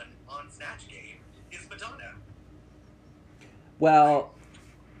been done on Snatch Game is Madonna. Well,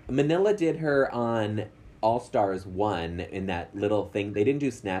 Manila did her on All Stars 1 in that little thing. They didn't do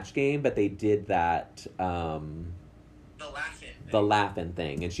Snatch Game, but they did that, The Laughing. the Laugh-In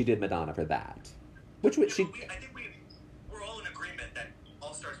thing, and she did Madonna for that. Which Yeah, she but I think we're all in agreement that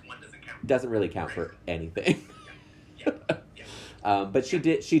All Stars 1 doesn't count. doesn't really count for anything. Yeah. But she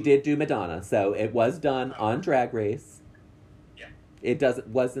did do Madonna, so it was done on Drag Race. Yeah. It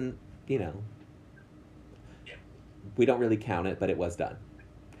wasn't, Yeah. we don't really count it, but it was done.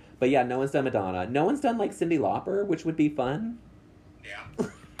 But yeah, no one's done Madonna. No one's done like Cyndi Lauper, which would be fun. Yeah.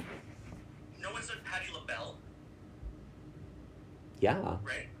 No one's done Patti LaBelle, Yeah,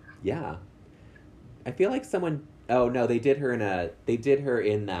 right? yeah. I feel like someone. Oh no, they did her in that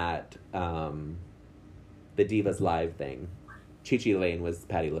the Divas Live thing. Chi Chi Lane was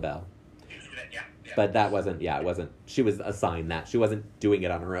Patti LaBelle, Yeah. but that wasn't. Yeah, it wasn't. She was assigned that. She wasn't doing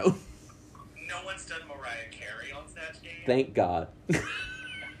it on her own. No one's done Mariah Carey on Snatch Game. Thank God. Yeah.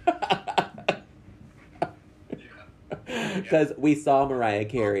 Because we saw Mariah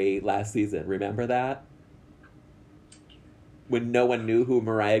Carey last season. Remember that? When no one knew who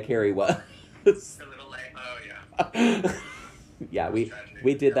Mariah Carey was. A little late. Oh yeah. Yeah, we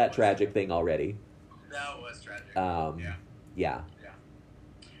Tragic. did that was- tragic thing already. That was tragic. Yeah. Yeah.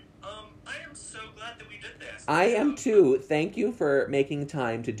 I am so glad that we did this. I am too. Thank you for making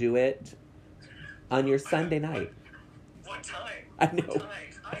time to do it on your Sunday night. What time? I know. What time?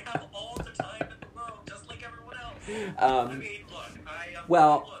 I have all the time in the world, just like everyone else. I mean, look,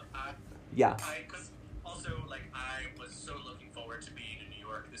 well, look, yeah. because also, like, I was so looking forward to being in New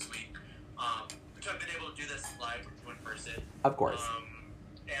York this week, which I've been able to do this live in person. Of course.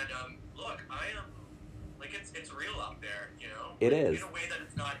 Look, I am, like, it's real out there, you know? It Like, is. In a way that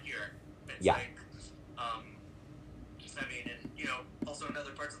it's not here. It's Yeah. like, I mean, and, you know, also in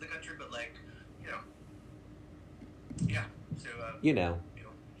other parts of the country, but, like, you know, yeah, so, You know, you know,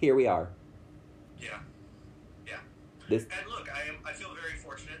 here we are. yeah. This. And look, I feel very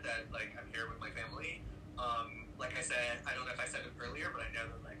fortunate that, like, I'm here with my family. Like I said, I don't know if I said it earlier, but I know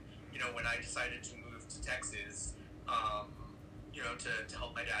that, like, you know, when I decided to move to Texas, you know, to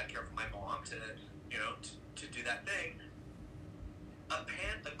help my dad care for my mom, to, you know, to do that thing, a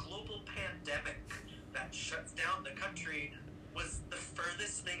global pandemic that shuts down the country was the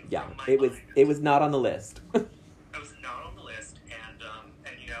furthest thing Yeah, from my it was. mind. It was not on the list. I was not on the list, and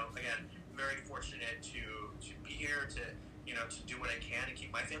to, you know, to do what I can and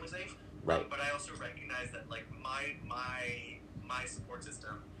keep my family safe. Right. But I also recognize that, like, my support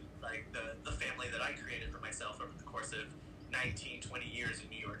system, like the family that I created for myself over the course of 19, 20 years in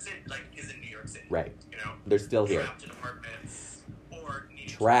New York City, like, is in New York City. Right. You know, They're still here. trapped in apartments or needing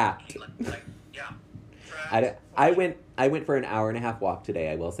Trapped. like, yeah. Trapped. I went for an hour and a half walk today.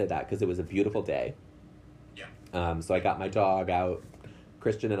 I will say that because it was a beautiful day. Yeah. So I got my dog out.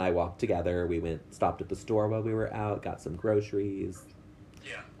 Christian and I walked together. We stopped at the store while we were out, got some groceries.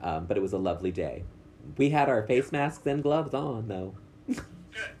 Yeah. But it was a lovely day. We had our face masks and gloves on though, Good.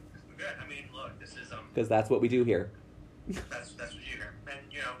 I mean, look, this is because that's what we do here. that's what you hear, and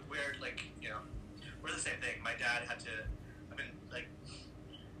you know, we're like, you know, we're the same thing. My dad had to. I mean, like,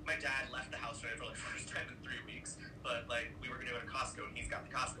 my dad left the house right for like first time in 3 weeks, but like we were gonna go to Costco, and he's got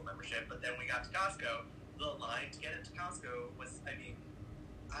the Costco membership. But then we got to Costco. The line to get into Costco was, I mean,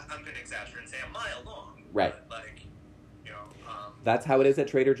 I'm gonna exaggerate and say a mile long. Right. But, like, you know. That's how it is at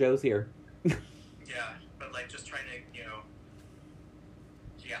Trader Joe's here. Yeah, but like just trying to, you know.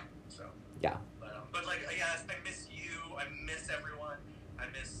 Yeah. So. Yeah. But like, yes, I miss you. I miss everyone. I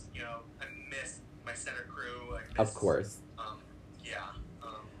miss, you know, I miss my center crew. I miss, Of course. Yeah.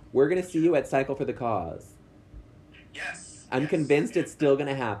 We're going to see you at Cycle for the Cause. Yes. I'm convinced it's still going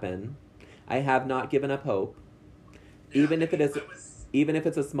to happen. I have not given up hope. Yeah, Even if it is, I was, even if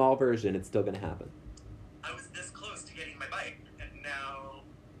it's a small version, it's still going to happen. I was this close to getting my bike, and now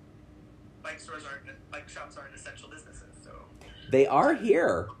bike shops aren't essential businesses. So. They are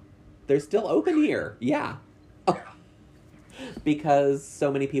here. They're still open here. Yeah. Yeah. Because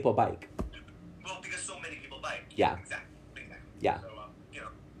so many people bike. Well, because so many people bike. Yeah. Exactly. Yeah. So, you know,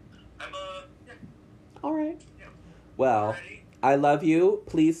 I'm yeah. All right. Yeah. Well, Alrighty. I love you.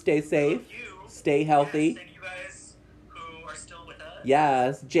 Please stay safe. Love you. Stay healthy. Yes, thank you guys who are still with us.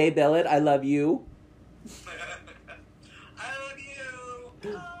 Yes. Jay Billett, I love you. I love you.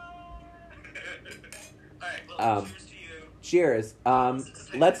 Alright, well, cheers to you. Cheers.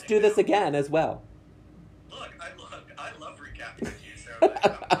 Let's do this again as well. Look, I love recapping with you, so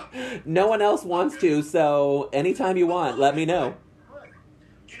No one else wants to, so anytime you want, let me know. Look,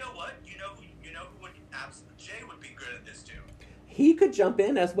 you know what? You know who would Jay would be good at this too. He could jump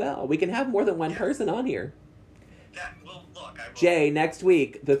in as well. We can have more than one person on here. Look, I will. Jay, next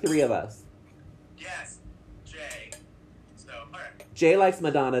week, the three of us. Yes, Jay. So, alright. Jay likes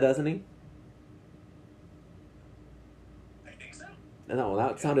Madonna, doesn't he? I think so. No,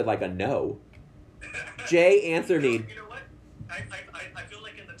 that sounded like a no. Jay, answer me. You know what? I feel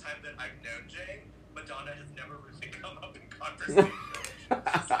like in the time that I've known Jay, Madonna has never really come up in conversation.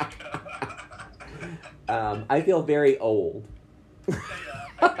 I feel very old. I feel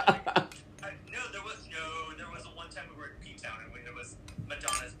like, there was a one time we were at P-Town and when it was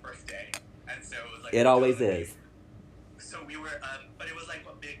Madonna's birthday, and so it was like It always is. So we were, but it was like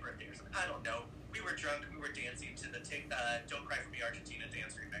a big birthday or something. I don't know. We were drunk. We were dancing to the "Don't Cry for Me" Argentina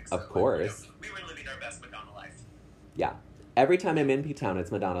dance remix. Of So, course. we were living our best Madonna life. Yeah. Every time I'm in P-Town,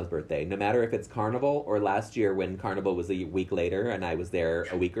 it's Madonna's birthday. No matter if it's Carnival or last year when Carnival was a week later and I was there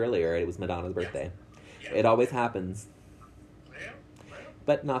a week earlier, it was Madonna's birthday. Yeah. It always happens. Yeah.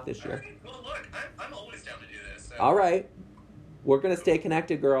 But not this year. Right. Well, look, I'm always down to do this. So. All right. We're going to stay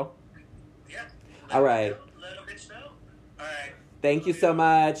connected, girl. Yeah. All right. Let a bitch know. All right. Thank you so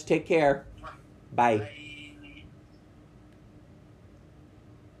much. Take care. Bye. Bye.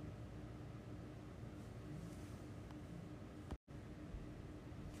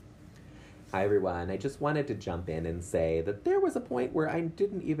 Hi, everyone. I just wanted to jump in and say that there was a point where I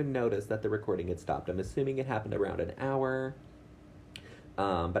didn't even notice that the recording had stopped. I'm assuming it happened around an hour.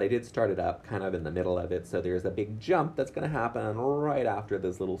 But I did start it up kind of in the middle of it, so there's a big jump that's going to happen right after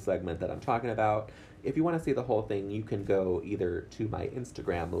this little segment that I'm talking about. If you want to see the whole thing, you can go either to my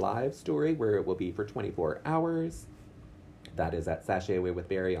Instagram live story, where it will be for 24 hours. That is at Sashay Away with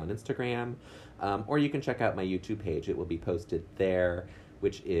Barry on Instagram. Or you can check out my YouTube page. It will be posted there,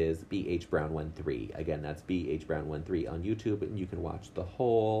 which is BHBrown13. Again, that's BHBrown13 on YouTube, and you can watch the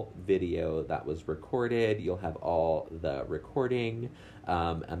whole video that was recorded. You'll have all the recording.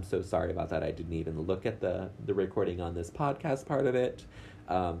 I'm so sorry about that. I didn't even look at the recording on this podcast part of it.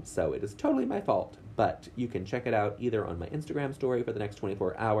 So it is totally my fault. But you can check it out either on my Instagram story for the next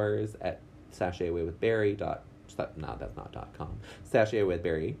 24 hours at sashayawaywithbarry. No, that's not .com. Sashay Away with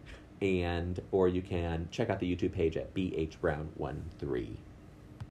Barry. Or you can check out the YouTube page at BHBrown13.